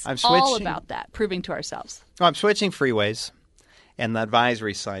 Right, it's I'm all switching, about that, proving to ourselves. I'm switching freeways, and the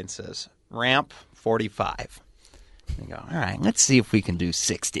advisory sign says, ramp 45. You go, all right, let's see if we can do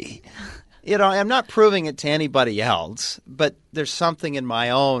 60. I'm not proving it to anybody else, but there's something in my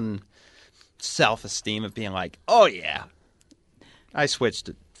own self-esteem of being like, oh, yeah, I switched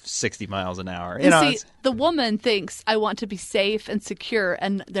to 60 miles an hour. See, the woman thinks I want to be safe and secure,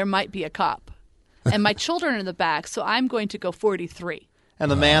 and there might be a cop. And my children are in the back, so I'm going to go 43. And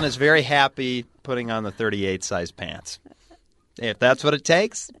the man is very happy putting on the 38 size pants. If that's what it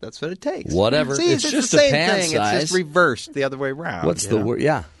takes, that's what it takes. Whatever. See, It's it's just the a same pant thing. size. It's just reversed the other way around. What's the word?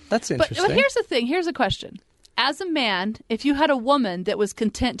 Yeah, that's interesting. But here's the thing. Here's a question. As a man, if you had a woman that was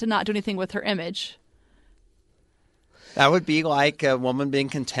content to not do anything with her image, that would be like a woman being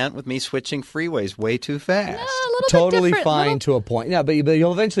content with me switching freeways way too fast. Totally fine to a point. Yeah, but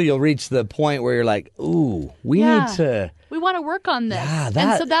you'll reach the point where you're like, ooh, we need to. We want to work on this. Yeah,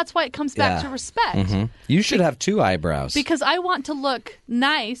 and so that's why it comes back to respect. Mm-hmm. You should have two eyebrows. Because I want to look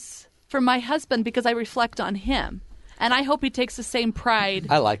nice for my husband because I reflect on him. And I hope he takes the same pride.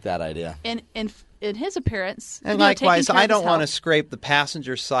 I like that idea. In his appearance. And likewise, I don't want to scrape the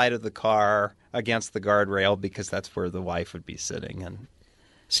passenger side of the car against the guardrail because that's where the wife would be sitting. And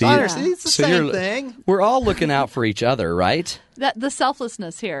See, it's the same thing. We're all looking out for each other, right? The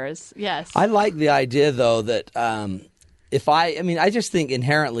selflessness here is, yes. I like the idea, though, that I just think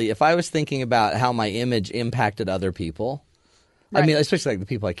inherently, if I was thinking about how my image impacted other people, right. I mean, especially like the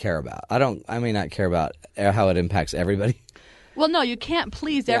people I care about. I may not care about how it impacts everybody. Well, no, you can't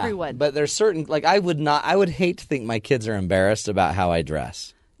please everyone. But there's certain, I would hate to think my kids are embarrassed about how I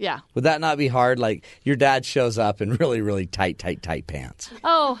dress. Yeah. Would that not be hard? Like your dad shows up in really, really tight pants.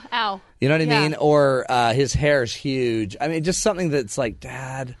 Oh, ow. You know what I mean? Or his hair's huge. I mean, just something that's like,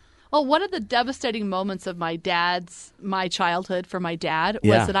 Dad. Well, one of the devastating moments of my childhood for my dad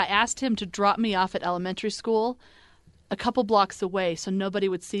was that I asked him to drop me off at elementary school a couple blocks away so nobody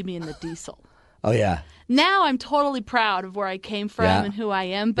would see me in the diesel. Oh, yeah. Now I'm totally proud of where I came from and who I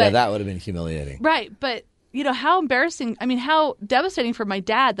am. But that would have been humiliating. Right, but how embarrassing, how devastating for my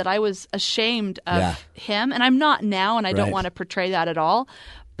dad that I was ashamed of him. And I'm not now, and I don't want to portray that at all.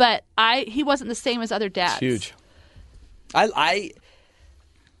 But he wasn't the same as other dads. It's huge. I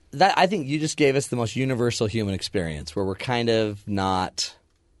think you just gave us the most universal human experience where we're kind of not,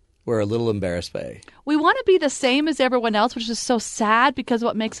 we're a little embarrassed by. We want to be the same as everyone else, which is so sad because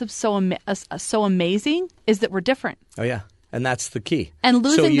what makes us so amazing is that we're different. Oh, yeah. And that's the key. And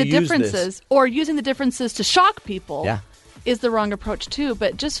losing the differences or using the differences to shock people is the wrong approach too.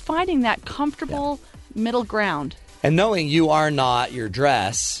 But just finding that comfortable middle ground. And knowing you are not your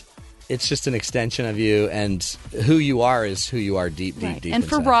dress, it's just an extension of you, and who you are is who you are deep And inside.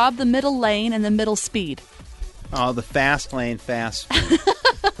 for Rob, the middle lane and the middle speed. Oh, the fast lane, fast speed.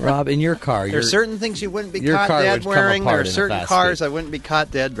 Rob, in your car, there are certain things you wouldn't be caught dead wearing. There are certain cars I wouldn't be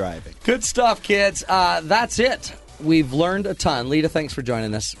caught dead driving. Good stuff, kids. That's it we've learned a ton. Leta, thanks for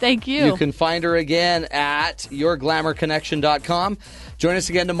joining us. Thank you. You can find her again at yourglamourconnection.com. Join us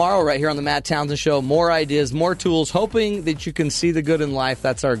again tomorrow right here on the Matt Townsend Show. More ideas, more tools, hoping that you can see the good in life.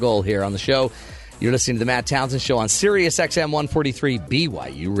 That's our goal here on the show. You're listening to the Matt Townsend Show on Sirius XM 143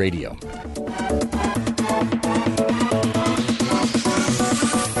 BYU Radio.